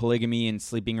see polygamy and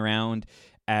sleeping around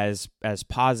as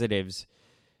positives.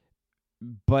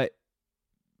 But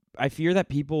I fear that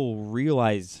people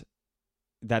realize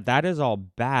that is all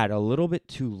bad a little bit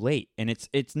too late, and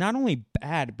it's not only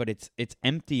bad, but it's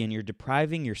empty, and you're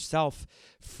depriving yourself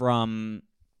from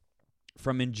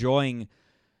enjoying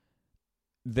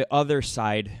the other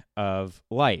side of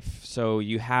life. So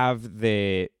you have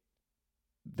the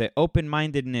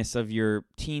open-mindedness of your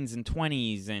teens and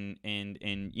 20s and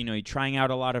you know, you're trying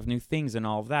out a lot of new things and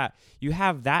all of that. You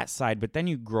have that side, but then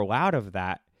you grow out of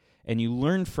that and you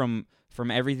learn from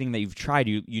everything that you've tried.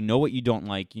 You know what you don't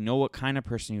like, you know what kind of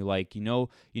person you like, you know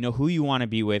who you want to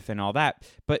be with and all that.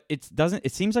 But it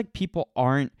seems like people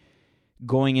aren't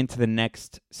going into the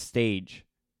next stage,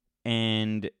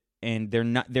 and they're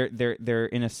not they're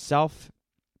in a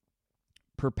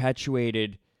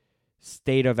self-perpetuated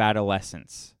state of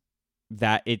adolescence,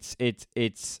 that it's a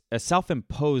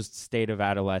self-imposed state of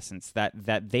adolescence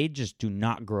that they just do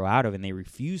not grow out of, and they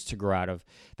refuse to grow out of.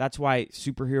 That's why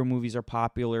superhero movies are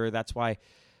popular. That's why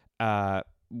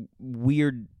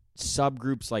weird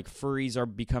subgroups like furries are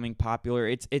becoming popular.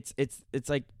 It's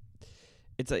like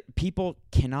people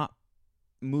cannot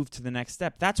move to the next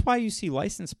step. That's why you see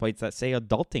license plates that say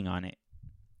adulting on it.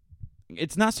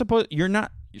 It's not supposed you're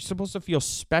supposed to feel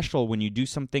special when you do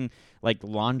something like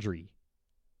laundry.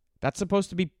 That's supposed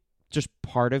to be just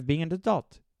part of being an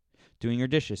adult. Doing your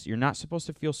dishes. You're not supposed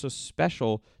to feel so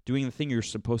special doing the thing you're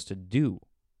supposed to do.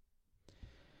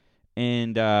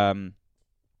 And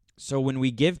so when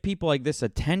we give people like this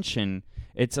attention,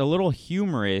 it's a little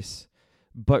humorous,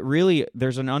 but really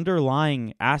there's an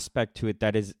underlying aspect to it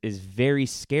that is very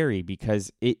scary,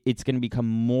 because it's going to become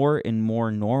more and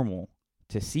more normal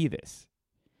to see this.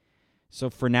 So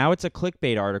for now it's a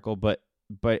clickbait article, but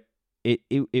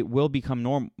it will become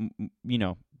more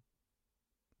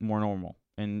normal.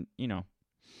 And,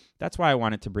 that's why I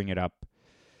wanted to bring it up.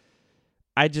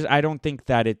 I don't think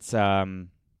that it's, a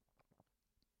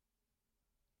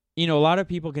lot of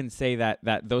people can say that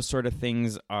those sort of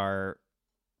things are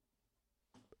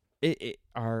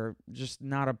just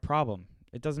not a problem.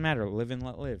 It doesn't matter. Live and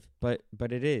let live. But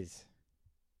it is.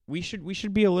 We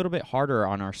should be a little bit harder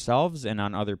on ourselves and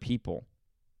on other people.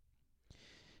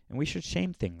 And we should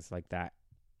shame things like that.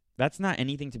 That's not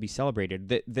anything to be celebrated.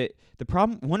 The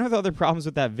problem, one of the other problems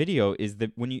with that video is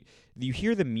that when you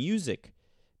hear the music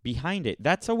behind it,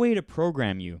 that's a way to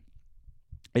program you.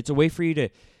 It's a way for you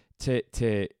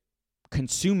to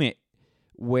consume it,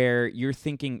 where you're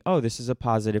thinking, oh, this is a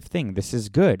positive thing. This is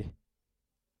good.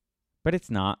 But it's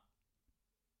not.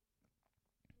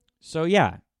 So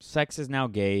yeah, sex is now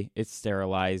gay. It's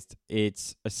sterilized.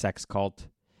 It's a sex cult.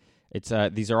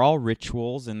 These are all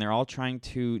rituals, and they're all trying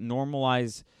to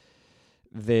normalize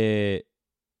the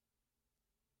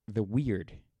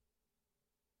weird.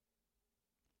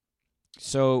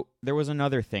 So there was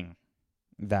another thing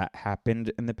that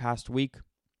happened in the past week.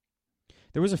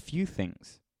 There was a few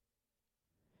things.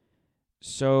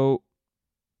 So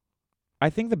I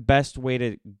think the best way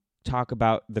to talk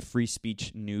about the free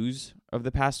speech news of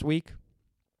the past week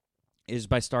is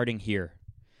by starting here,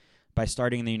 by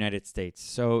starting in the United States.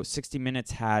 So 60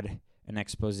 Minutes had an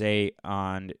expose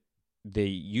on the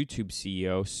YouTube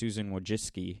CEO, Susan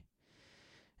Wojcicki,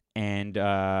 and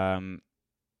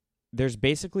there's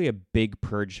basically a big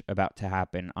purge about to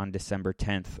happen on December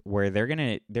 10th where they're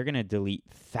gonna delete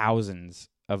thousands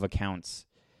of accounts,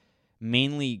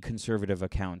 mainly conservative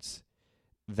accounts,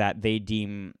 that they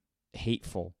deem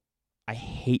hateful. I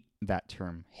hate that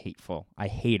term, hateful. I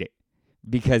hate it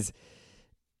because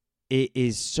it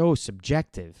is so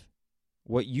subjective.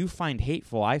 What you find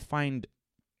hateful, I find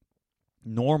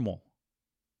normal.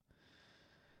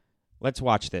 Let's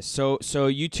watch this. So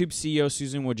YouTube CEO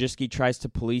Susan Wojcicki tries to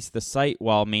police the site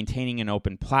while maintaining an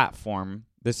open platform.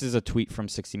 This is a tweet from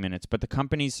 60 Minutes. But the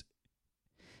company's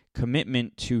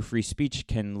commitment to free speech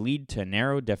can lead to a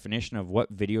narrow definition of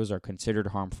what videos are considered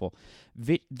harmful.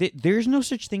 There's no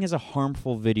such thing as a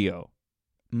harmful video.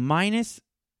 Okay,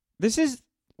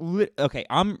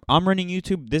 I'm running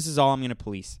YouTube. This is all I'm going to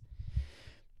police.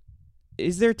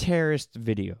 Is there terrorist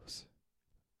videos?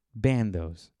 Ban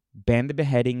those. Ban the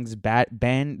beheadings,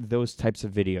 ban those types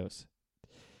of videos.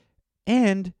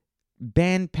 And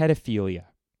ban pedophilia.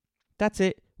 That's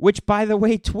it. Which, by the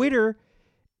way, Twitter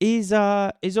is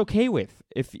okay with.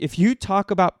 If you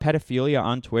talk about pedophilia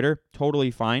on Twitter, totally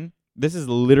fine. This is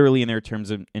literally in their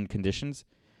terms and conditions,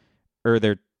 or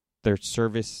their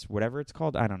service, whatever it's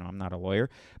called. I don't know. I'm not a lawyer,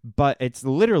 but it's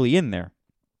literally in there.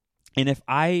 And if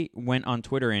I went on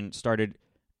Twitter and started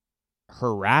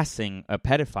harassing a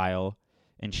pedophile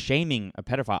and shaming a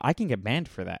pedophile, I can get banned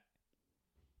for that.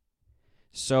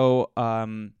 So,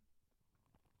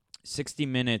 60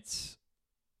 Minutes.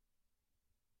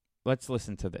 Let's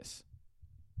listen to this.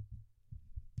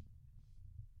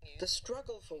 The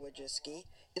struggle for Wojcicki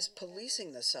is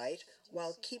policing the site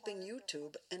while keeping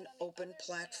YouTube an open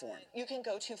platform. You can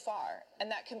go too far, and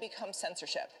that can become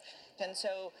censorship. And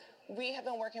so we have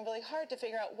been working really hard to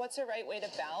figure out what's the right way to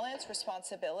balance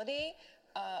responsibility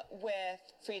with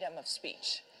freedom of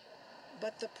speech.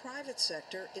 But the private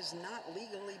sector is not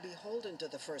legally beholden to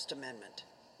the First Amendment.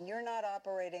 You're not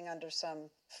operating under some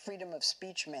freedom of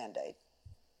speech mandate.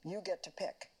 You get to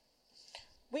pick.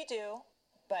 We do,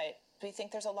 but we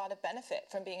think there's a lot of benefit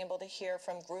from being able to hear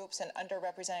from groups and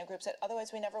underrepresented groups that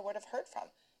otherwise we never would have heard from.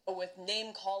 With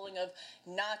name calling of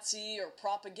Nazi or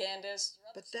propagandists.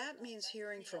 But that means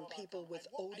hearing from people with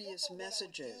odious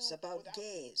messages about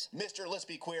gays. Mr. Let's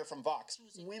Be Queer from Vox.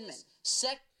 Women.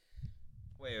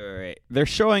 Wait. They're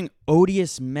showing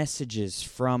odious messages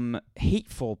from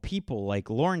hateful people like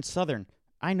Lauren Southern.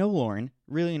 I know Lauren,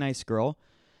 really nice girl,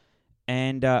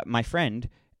 and my friend.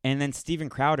 And then Steven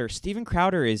Crowder. Steven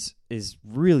Crowder is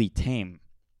really tame.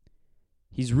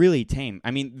 He's really tame.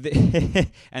 I mean,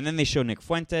 and then they show Nick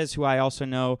Fuentes, who I also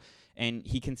know, and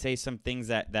he can say some things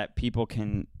that people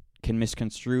can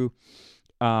misconstrue.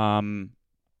 Let's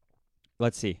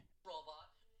see.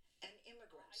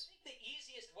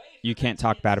 You can't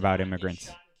talk bad about immigrants.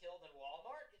 Wojcicki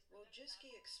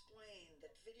explained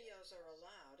that videos are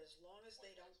allowed as long as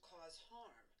they don't cause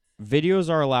harm. Videos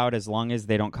are allowed as long as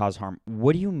they don't cause harm.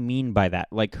 What do you mean by that?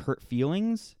 Like hurt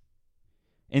feelings?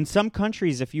 In some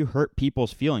countries, if you hurt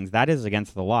people's feelings, that is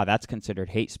against the law. That's considered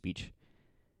hate speech.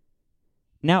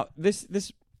 Now, this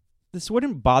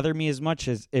wouldn't bother me as much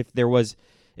as if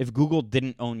Google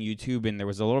didn't own YouTube and there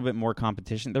was a little bit more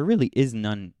competition. There really is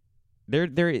none.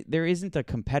 There isn't a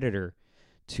competitor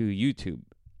to YouTube.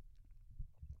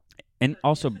 And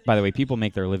also, by the way, people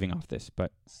make their living off this,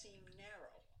 but So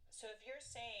if you're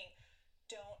saying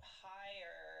don't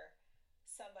hire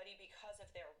somebody because of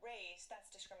their race, that's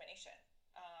discrimination.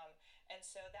 And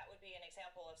so that would be an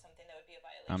example of something that would be a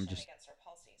violation against our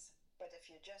policies. But if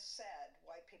you just said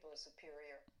white people are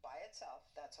superior by itself,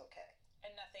 that's okay.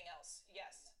 And nothing else,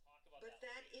 yes. But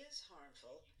that is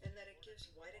harmful in that it gives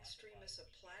white extremists a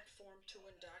platform to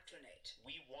indoctrinate.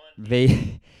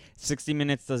 60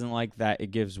 Minutes doesn't like that.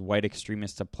 It gives white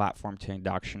extremists a platform to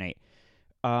indoctrinate.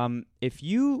 If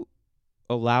you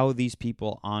allow these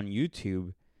people on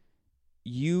YouTube,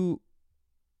 you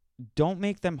don't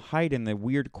make them hide in the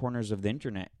weird corners of the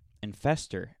internet and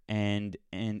fester, and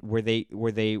where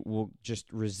they will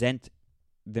just resent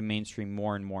the mainstream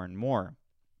more and more and more.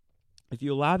 If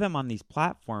you allow them on these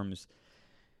platforms,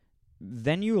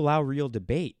 then you allow real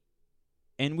debate.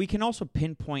 And we can also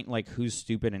pinpoint like who's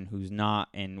stupid and who's not,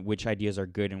 and which ideas are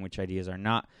good and which ideas are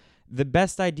not. The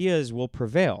best ideas will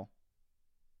prevail.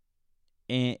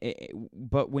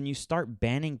 But when you start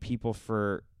banning people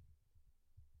for,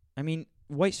 I mean,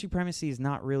 white supremacy is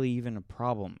not really even a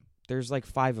problem. There's like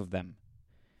 5 of them.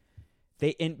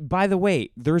 And by the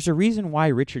way, there's a reason why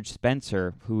Richard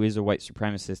Spencer, who is a white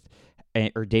supremacist,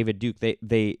 or David Duke,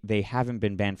 they haven't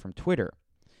been banned from Twitter.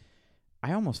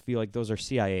 I almost feel like those are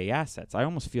CIA assets. I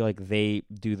almost feel like they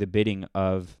do the bidding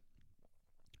of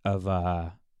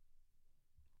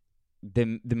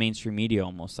the mainstream media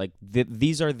almost. Like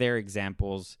these are their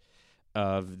examples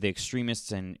of the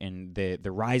extremists and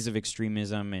the rise of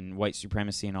extremism and white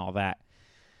supremacy and all that.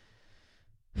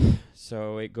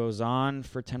 So it goes on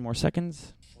for 10 more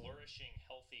seconds. Flourishing,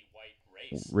 healthy white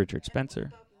race. Richard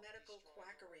Spencer. Medical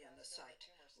quackery on the site,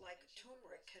 like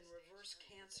turmeric can reverse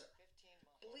cancer.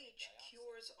 Bleach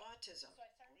cures autism.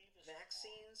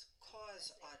 Vaccines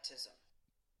cause autism.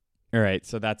 All right,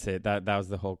 so that's it. That was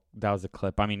the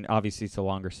clip. I mean, obviously it's a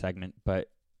longer segment, but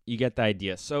you get the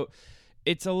idea. So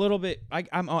it's a little bit.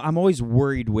 I'm always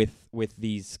worried with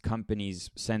these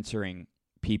companies censoring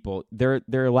people. They're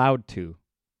allowed to.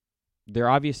 They're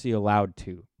obviously allowed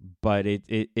to, but it's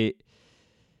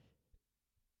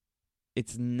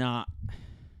not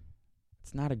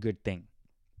a good thing,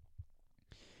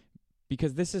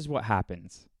 because this is what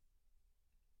happens.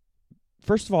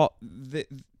 First of all,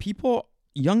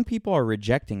 young people are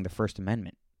rejecting the First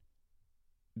Amendment.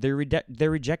 They're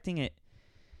rejecting it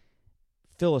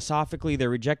philosophically. They're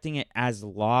rejecting it as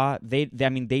law. They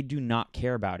do not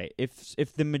care about it.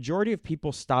 If the majority of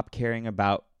people stop caring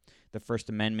about the First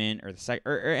Amendment or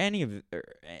any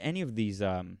of these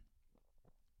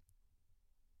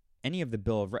any of the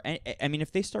Bill of Rights, I mean,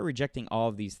 if they start rejecting all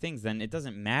of these things, then it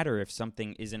doesn't matter if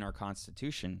something is in our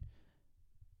Constitution,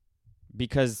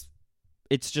 because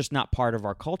it's just not part of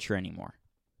our culture anymore.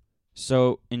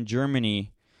 So in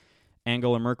Germany,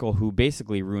 Angela Merkel, who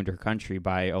basically ruined her country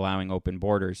by allowing open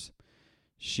borders,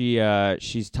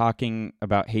 she's talking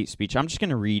about hate speech. I'm just going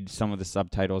to read some of the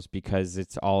subtitles because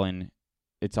it's all in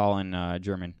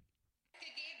German.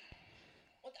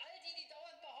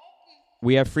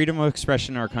 We have freedom of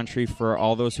expression in our country. For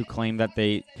all those who claim that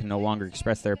they can no longer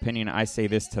express their opinion, I say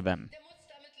this to them.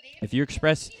 If you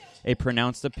express a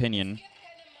pronounced opinion,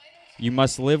 you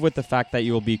must live with the fact that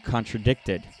you will be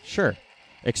contradicted. Sure.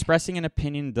 Expressing an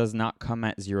opinion does not come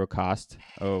at zero cost.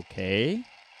 Okay.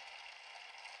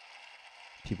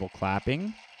 People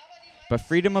clapping. But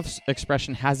freedom of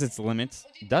expression has its limits.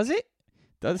 Does it?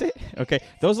 Does it? Okay.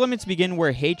 Those limits begin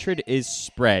where hatred is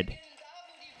spread.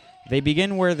 They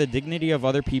begin where the dignity of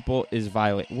other people is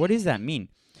violated. What does that mean?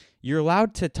 You're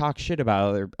allowed to talk shit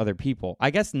about other people. I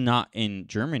guess not in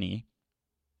Germany,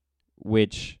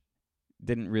 which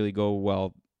didn't really go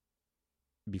well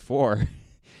before.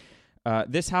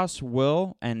 This house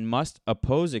will and must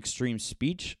oppose extreme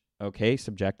speech. Okay,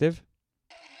 subjective.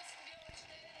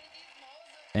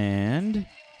 And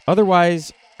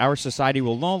otherwise, our society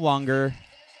will no longer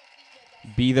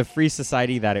be the free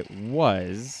society that it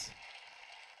was.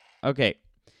 Okay,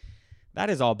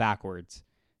 that is all backwards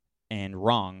and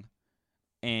wrong.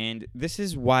 And this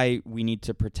is why we need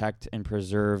to protect and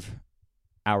preserve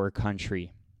our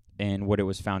country and what it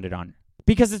was founded on.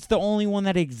 Because it's the only one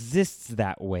that exists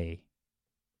that way.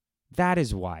 That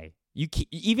is why.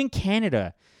 Even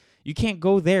Canada, you can't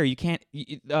go there. You can't.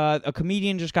 A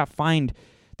comedian just got fined.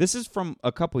 This is from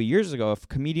a couple of years ago. A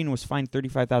comedian was fined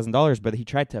 $35,000, but he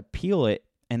tried to appeal it,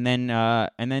 and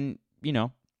then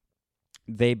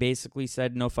they basically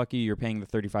said, "No, fuck you. You're paying the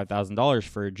 $35,000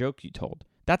 for a joke you told."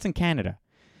 That's in Canada.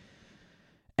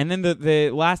 And then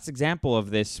the last example of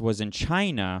this was in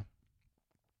China,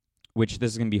 which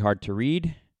this is going to be hard to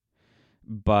read,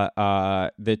 but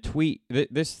the tweet,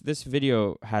 this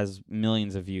video has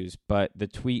millions of views, but the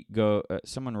tweet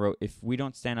someone wrote, "If we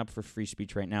don't stand up for free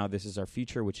speech right now, this is our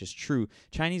future," which is true.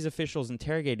 Chinese officials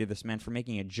interrogated this man for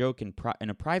making a joke in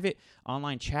a private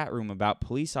online chat room about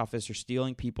police officers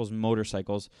stealing people's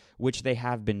motorcycles, which they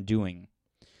have been doing.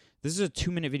 This is a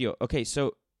 2-minute video. Okay,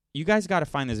 so you guys got to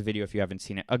find this video if you haven't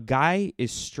seen it. A guy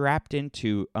is strapped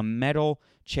into a metal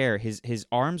chair. His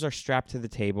arms are strapped to the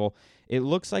table. It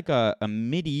looks like a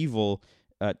medieval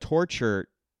torture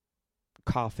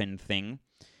coffin thing.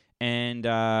 And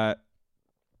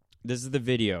this is the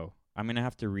video. I'm going to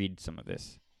have to read some of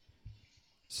this.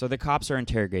 So the cops are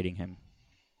interrogating him.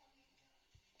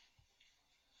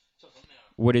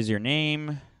 What is your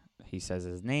name? He says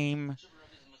his name.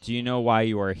 Do you know why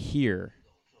you are here?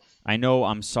 I know,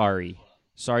 I'm sorry.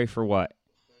 Sorry for what?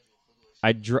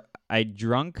 I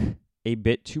drunk a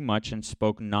bit too much and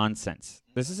spoke nonsense.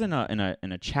 This is in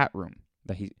a chat room.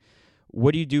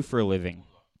 What do you do for a living?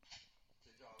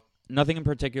 Nothing in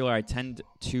particular. I tend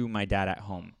to my dad at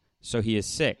home. So he is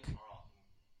sick.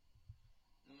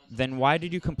 Then why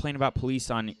did you complain about police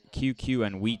on QQ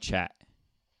and WeChat?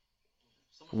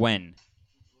 When?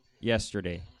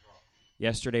 Yesterday.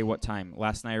 Yesterday what time?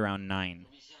 Last night around 9.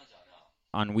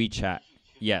 On WeChat.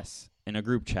 Yes. In a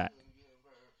group chat.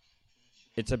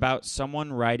 It's about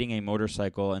someone riding a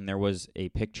motorcycle and there was a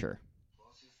picture.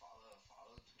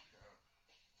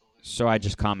 So I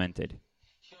just commented.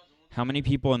 How many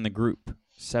people in the group?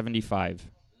 75.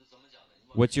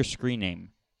 What's your screen name?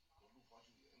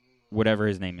 Whatever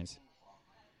his name is.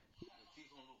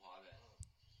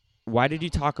 Why did you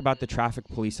talk about the traffic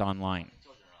police online?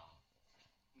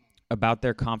 About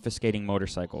their confiscating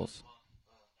motorcycles.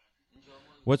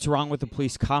 What's wrong with the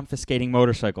police confiscating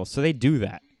motorcycles? So they do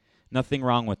that. Nothing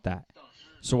wrong with that.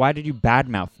 So why did you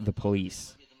badmouth the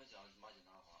police?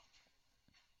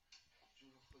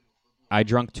 I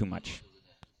drunk too much.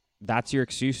 That's your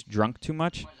excuse? Drunk too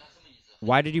much?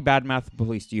 Why did you badmouth the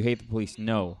police? Do you hate the police?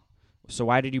 No. So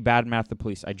why did you badmouth the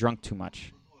police? I drunk too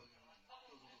much.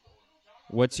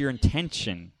 What's your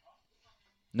intention?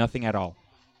 Nothing at all.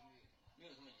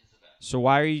 So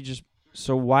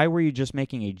why were you just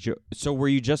making a joke? So were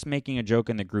you just making a joke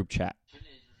in the group chat?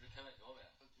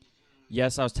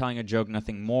 Yes, I was telling a joke,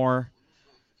 nothing more.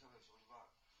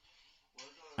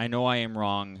 I know I am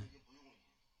wrong.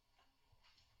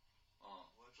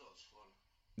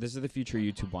 This is the future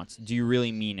YouTube wants. Do you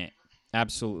really mean it?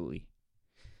 Absolutely.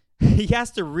 He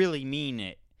has to really mean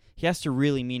it. He has to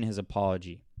really mean his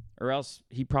apology. Or else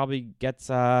he probably gets...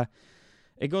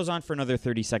 it goes on for another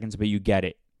 30 seconds, but you get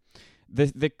it.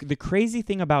 The crazy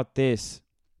thing about this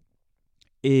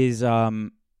is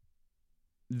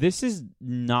this is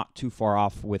not too far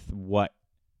off with what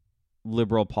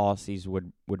liberal policies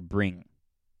would bring.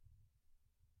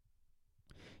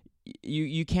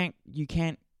 You can't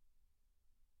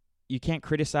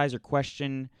criticize or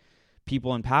question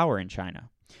people in power in China.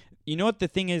 You know what the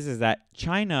thing is that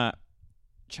China,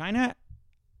 I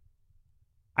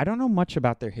don't know much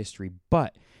about their history,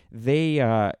 but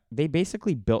they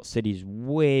basically built cities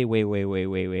way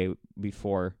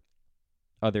before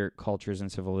other cultures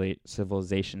and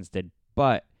civilizations did.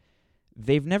 But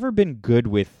they've never been good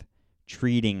with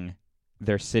treating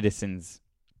their citizens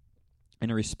in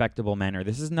a respectable manner.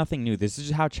 This is nothing new. This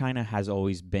is how China has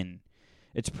always been.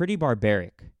 It's pretty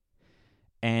barbaric.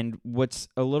 And what's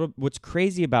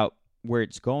crazy about where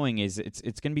it's going is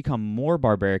it's going to become more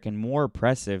barbaric and more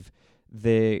oppressive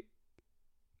the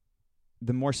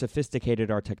more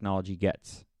sophisticated our technology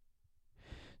gets.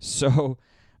 So,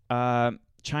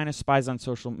 China spies on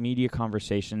social media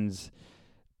conversations,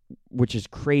 which is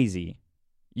crazy.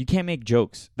 You can't make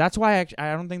jokes. That's why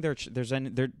I don't think there's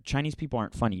any Chinese people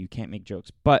aren't funny. You can't make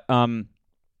jokes. But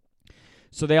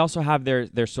so they also have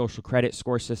their social credit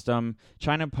score system.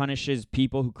 China punishes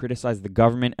people who criticize the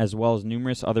government as well as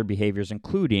numerous other behaviors,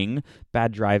 including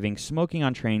bad driving, smoking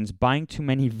on trains, buying too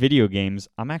many video games.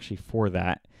 I'm actually for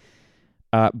that.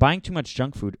 Buying too much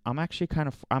junk food. I'm actually kind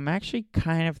of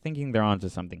thinking they're onto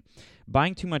something.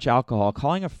 Buying too much alcohol.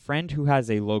 Calling a friend who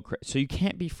has a low credit. So you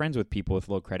can't be friends with people with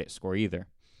low credit score either.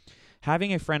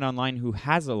 Having a friend online who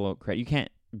has a low credit. You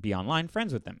can't be online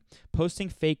friends with them. Posting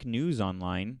fake news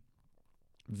online.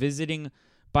 Visiting,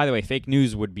 by the way, fake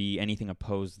news would be anything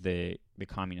opposed the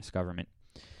communist government.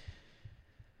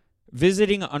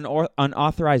 Visiting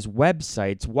unauthorized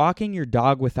websites, walking your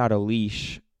dog without a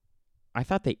leash. I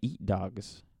thought they eat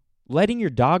dogs. Letting your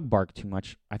dog bark too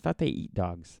much. I thought they eat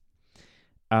dogs.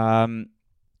 So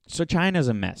China's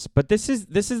a mess. But this is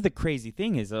the crazy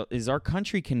thing is our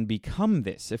country can become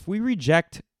this. If we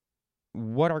reject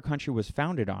what our country was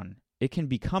founded on, it can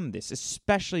become this,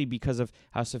 especially because of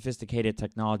how sophisticated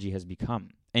technology has become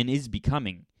and is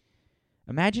becoming.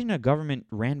 Imagine a government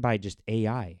ran by just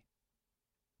AI.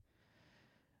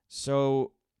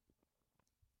 So,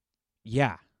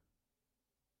 yeah.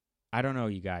 I don't know,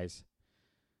 you guys.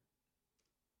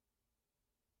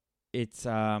 It's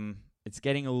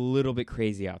getting a little bit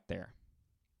crazy out there.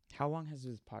 How long has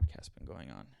this podcast been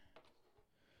going on?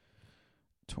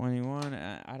 21.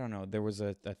 I don't know. There was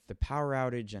the power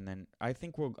outage, and then I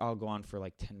think I'll go on for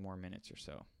like 10 more minutes or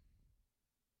so.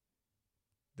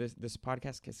 This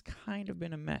podcast has kind of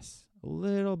been a mess, a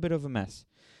little bit of a mess.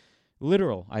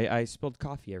 Literal. I spilled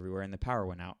coffee everywhere, and the power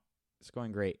went out. It's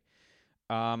going great.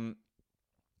 I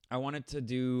wanted to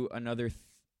do another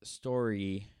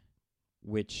story,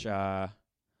 which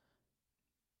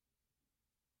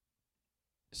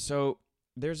so.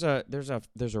 There's a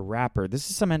rapper. This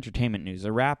is some entertainment news.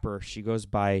 A rapper, she goes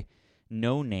by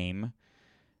No Name.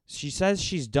 She says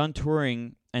she's done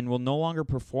touring and will no longer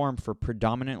perform for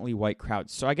predominantly white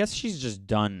crowds. So I guess she's just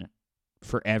done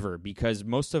forever because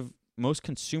most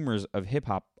consumers of hip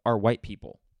hop are white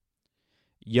people.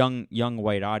 Young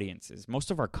white audiences.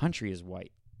 Most of our country is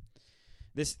white.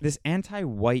 This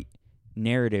anti-white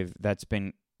narrative that's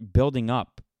been building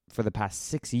up for the past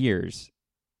 6 years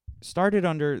started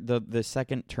under the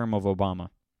second term of Obama.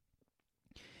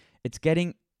 It's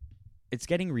getting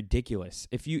ridiculous.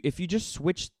 If you just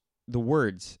switch the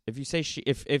words, if you say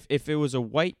if it was a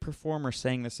white performer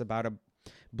saying this about a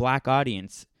black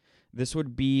audience, this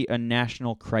would be a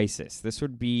national crisis. This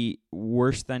would be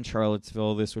worse than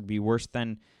Charlottesville. This would be worse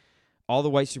than all the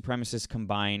white supremacists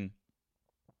combined.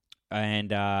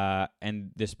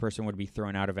 And this person would be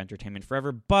thrown out of entertainment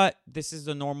forever. But this is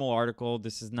a normal article.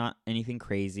 This is not anything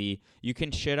crazy. You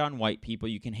can shit on white people.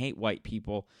 You can hate white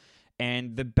people.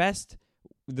 And the best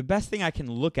thing I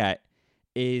can look at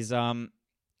is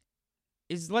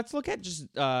let's look at just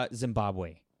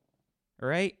Zimbabwe. All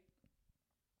right?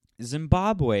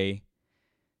 Zimbabwe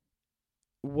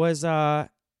was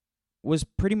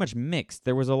pretty much mixed.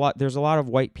 There's a lot of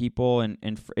white people, and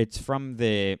it's from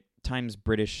the times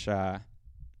the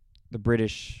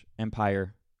British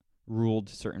Empire ruled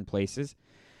certain places.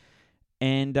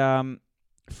 And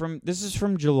this is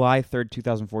from July 3rd,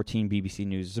 2014, BBC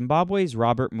News. Zimbabwe's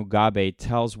Robert Mugabe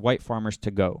tells white farmers to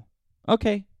go.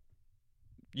 Okay.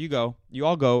 You go. You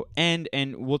all go, and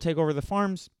we'll take over the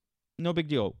farms. No big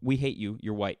deal. We hate you.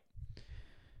 You're white.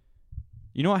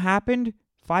 You know what happened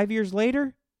 5 years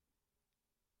later?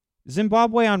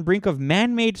 Zimbabwe on brink of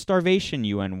man-made starvation,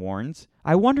 UN warns.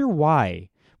 I wonder why.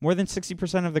 More than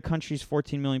 60% of the country's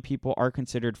 14 million people are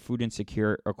considered food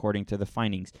insecure, according to the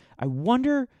findings. I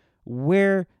wonder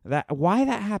why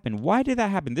that happened. Why did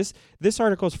that happen? This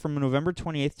article is from November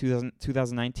 28th,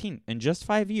 2019. In just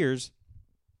 5 years,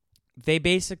 they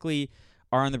basically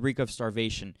are on the brink of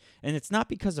starvation. And it's not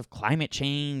because of climate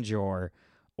change or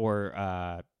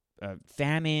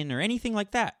famine or anything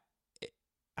like that.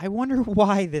 I wonder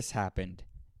why this happened.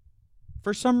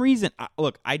 For some reason,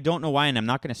 look, I don't know why, and I'm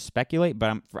not going to speculate,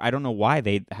 but I don't know why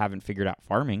they haven't figured out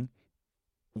farming.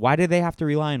 Why did they have to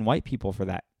rely on white people for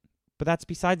that? But that's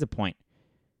besides the point.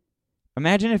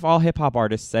 Imagine if all hip-hop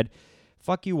artists said,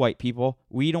 fuck you, white people.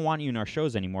 We don't want you in our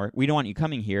shows anymore. We don't want you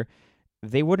coming here.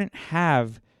 They wouldn't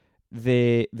have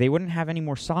any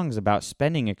more songs about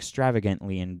spending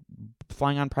extravagantly and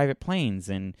flying on private planes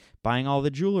and buying all the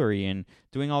jewelry and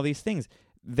doing all these things.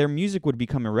 Their music would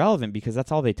become irrelevant because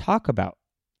that's all they talk about.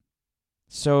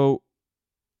 So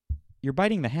you're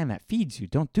biting the hand that feeds you.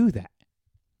 Don't do that.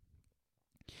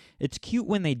 It's cute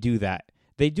when they do that.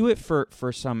 They do it for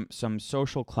some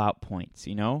social clout points,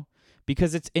 you know,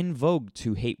 because it's in vogue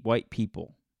to hate white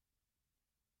people.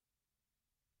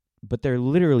 But they're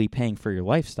literally paying for your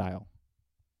lifestyle.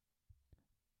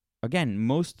 Again,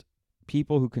 most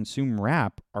people who consume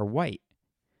rap are white.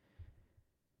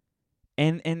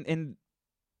 And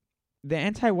the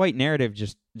anti-white narrative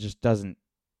just doesn't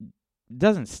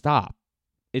stop.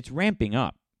 It's ramping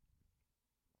up.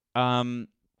 There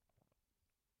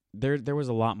was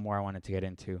a lot more I wanted to get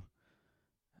into.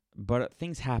 But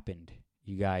things happened,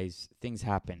 you guys. Things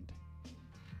happened.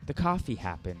 The coffee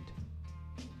happened.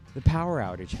 The power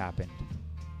outage happened.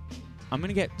 I'm going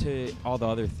to get to all the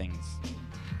other things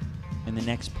in the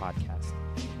next podcast,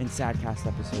 in Sadcast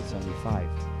episode 75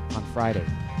 on Friday.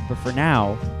 But for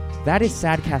now, that is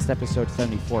Sadcast episode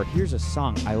 74. Here's a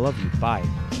song, I Love You. Bye.